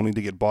sucks, only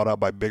to get bought out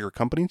by bigger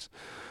companies.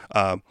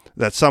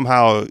 That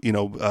somehow,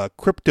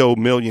 crypto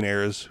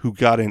millionaires who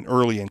got in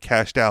early and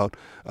cashed out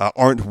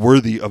aren't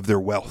worthy of their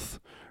wealth,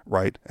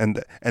 right?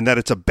 And that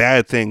it's a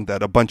bad thing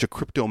that a bunch of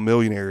crypto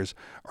millionaires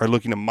are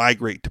looking to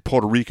migrate to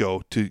Puerto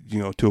Rico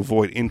to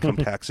avoid income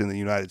tax in the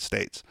United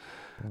States.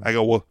 I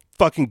go, well,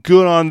 fucking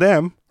good on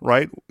them,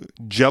 right?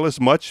 Jealous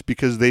much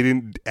because they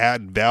didn't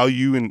add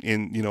value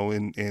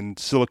in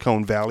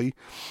Silicon Valley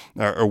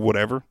or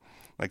whatever.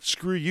 Like,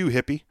 screw you,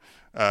 hippie.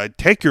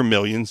 Take your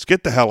millions,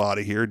 get the hell out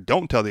of here.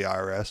 Don't tell the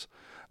IRS.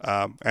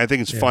 I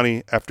think it's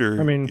funny after.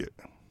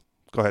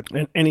 Go ahead.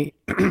 And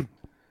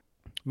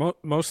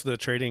most of the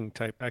trading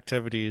type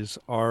activities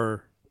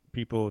are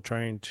people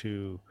trying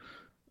to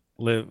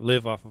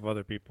live off of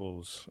other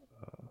people's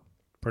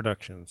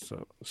productions.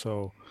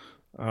 So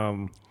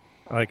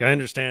like, I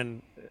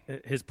understand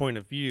his point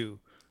of view,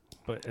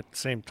 but at the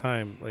same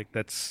time, like,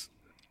 it's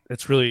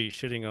really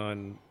shitting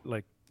on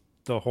like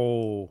the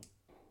whole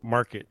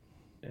market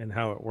and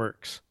how it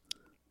works.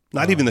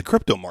 Not even the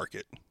crypto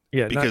market.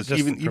 Yeah, because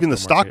even the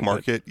stock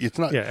market, it's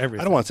not. Yeah,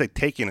 everything. I don't want to say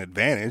taking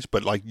advantage,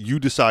 but like, you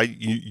decide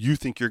you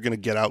think you're going to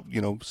get out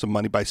some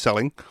money by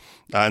selling,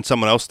 and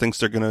someone else thinks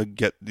they're going to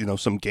get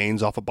some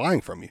gains off of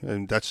buying from you,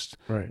 and that's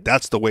right.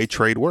 That's the way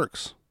trade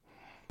works.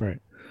 Right,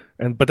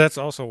 but that's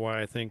also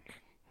why I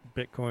think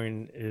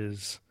Bitcoin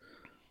is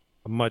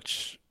a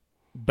much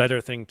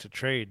better thing to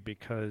trade,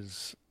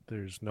 because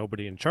there's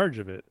nobody in charge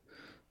of it.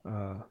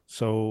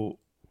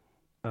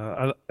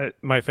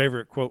 My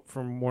favorite quote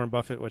from Warren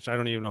Buffett, which I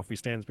don't even know if he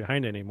stands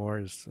behind anymore,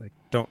 is like,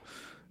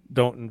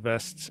 don't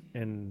invest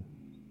in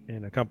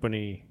a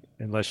company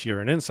unless you're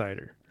an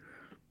insider.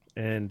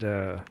 And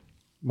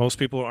most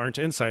people aren't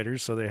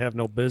insiders, so they have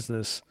no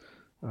business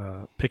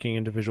picking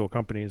individual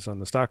companies on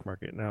the stock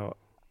market. Now,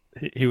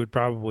 he would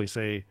probably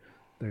say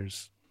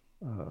there's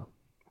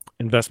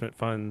investment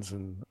funds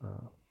and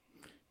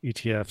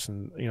ETFs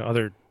and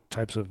other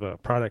types of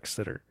products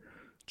that are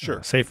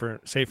sure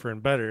safer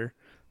and better.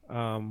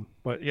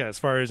 But yeah, as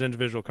far as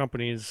individual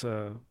companies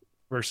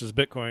versus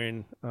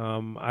Bitcoin,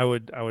 I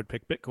would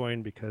pick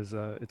Bitcoin because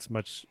it's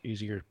much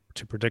easier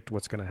to predict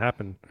what's going to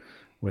happen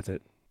with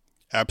it.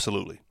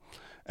 Absolutely.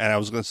 And I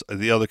was going to say,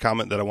 the other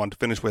comment that I wanted to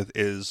finish with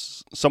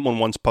is someone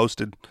once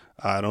posted,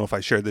 I don't know if I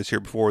shared this here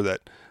before,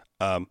 that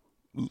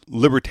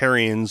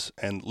libertarians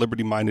and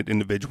liberty-minded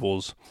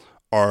individuals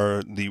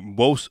are the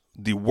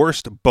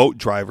worst boat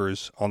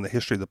drivers on the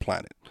history of the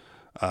planet.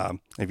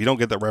 If you don't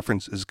get that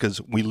reference, is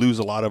because we lose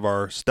a lot of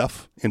our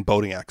stuff in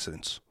boating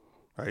accidents,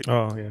 right?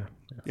 Oh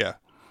yeah.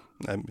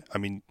 I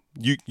mean,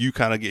 you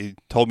kind of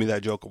told me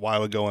that joke a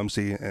while ago,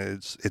 MC,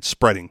 and it's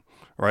spreading,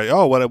 right?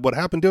 Oh, what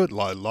happened to it?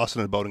 Lost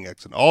in a boating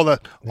accident. All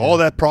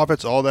that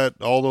profits, all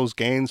those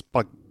gains,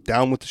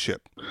 down with the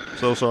ship.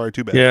 So sorry,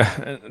 too bad.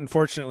 Yeah,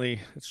 unfortunately,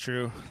 it's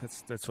true.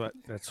 That's what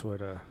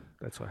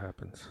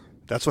happens.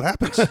 That's what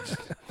happens.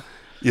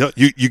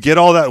 You get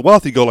all that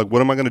wealth. You go like, what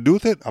am I going to do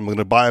with it? I'm going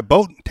to buy a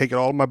boat, take it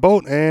all on my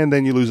boat, and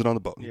then you lose it on the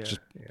boat.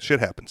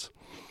 Shit happens.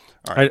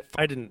 All right.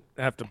 I didn't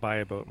have to buy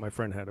a boat. My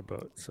friend had a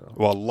boat. So,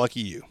 well,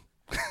 lucky you.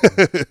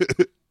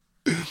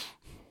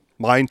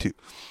 Mine too.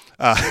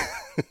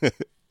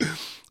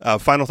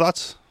 Final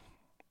thoughts?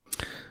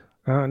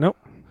 Nope.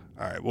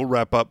 All right, we'll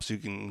wrap up so you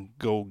can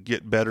go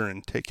get better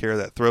and take care of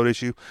that throat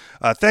issue.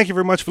 Thank you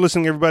very much for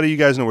listening, everybody. You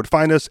guys know where to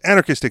find us.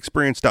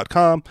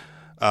 AnarchistExperience.com.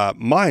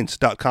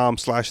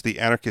 Minds.com/The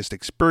Anarchist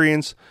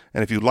Experience.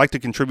 And if you'd like to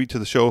contribute to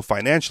the show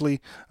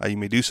financially, you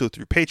may do so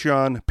through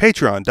Patreon,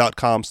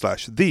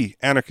 patreon.com/The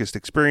Anarchist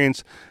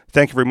Experience.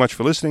 Thank you very much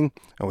for listening,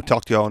 and we'll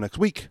talk to you all next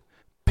week.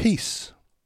 Peace.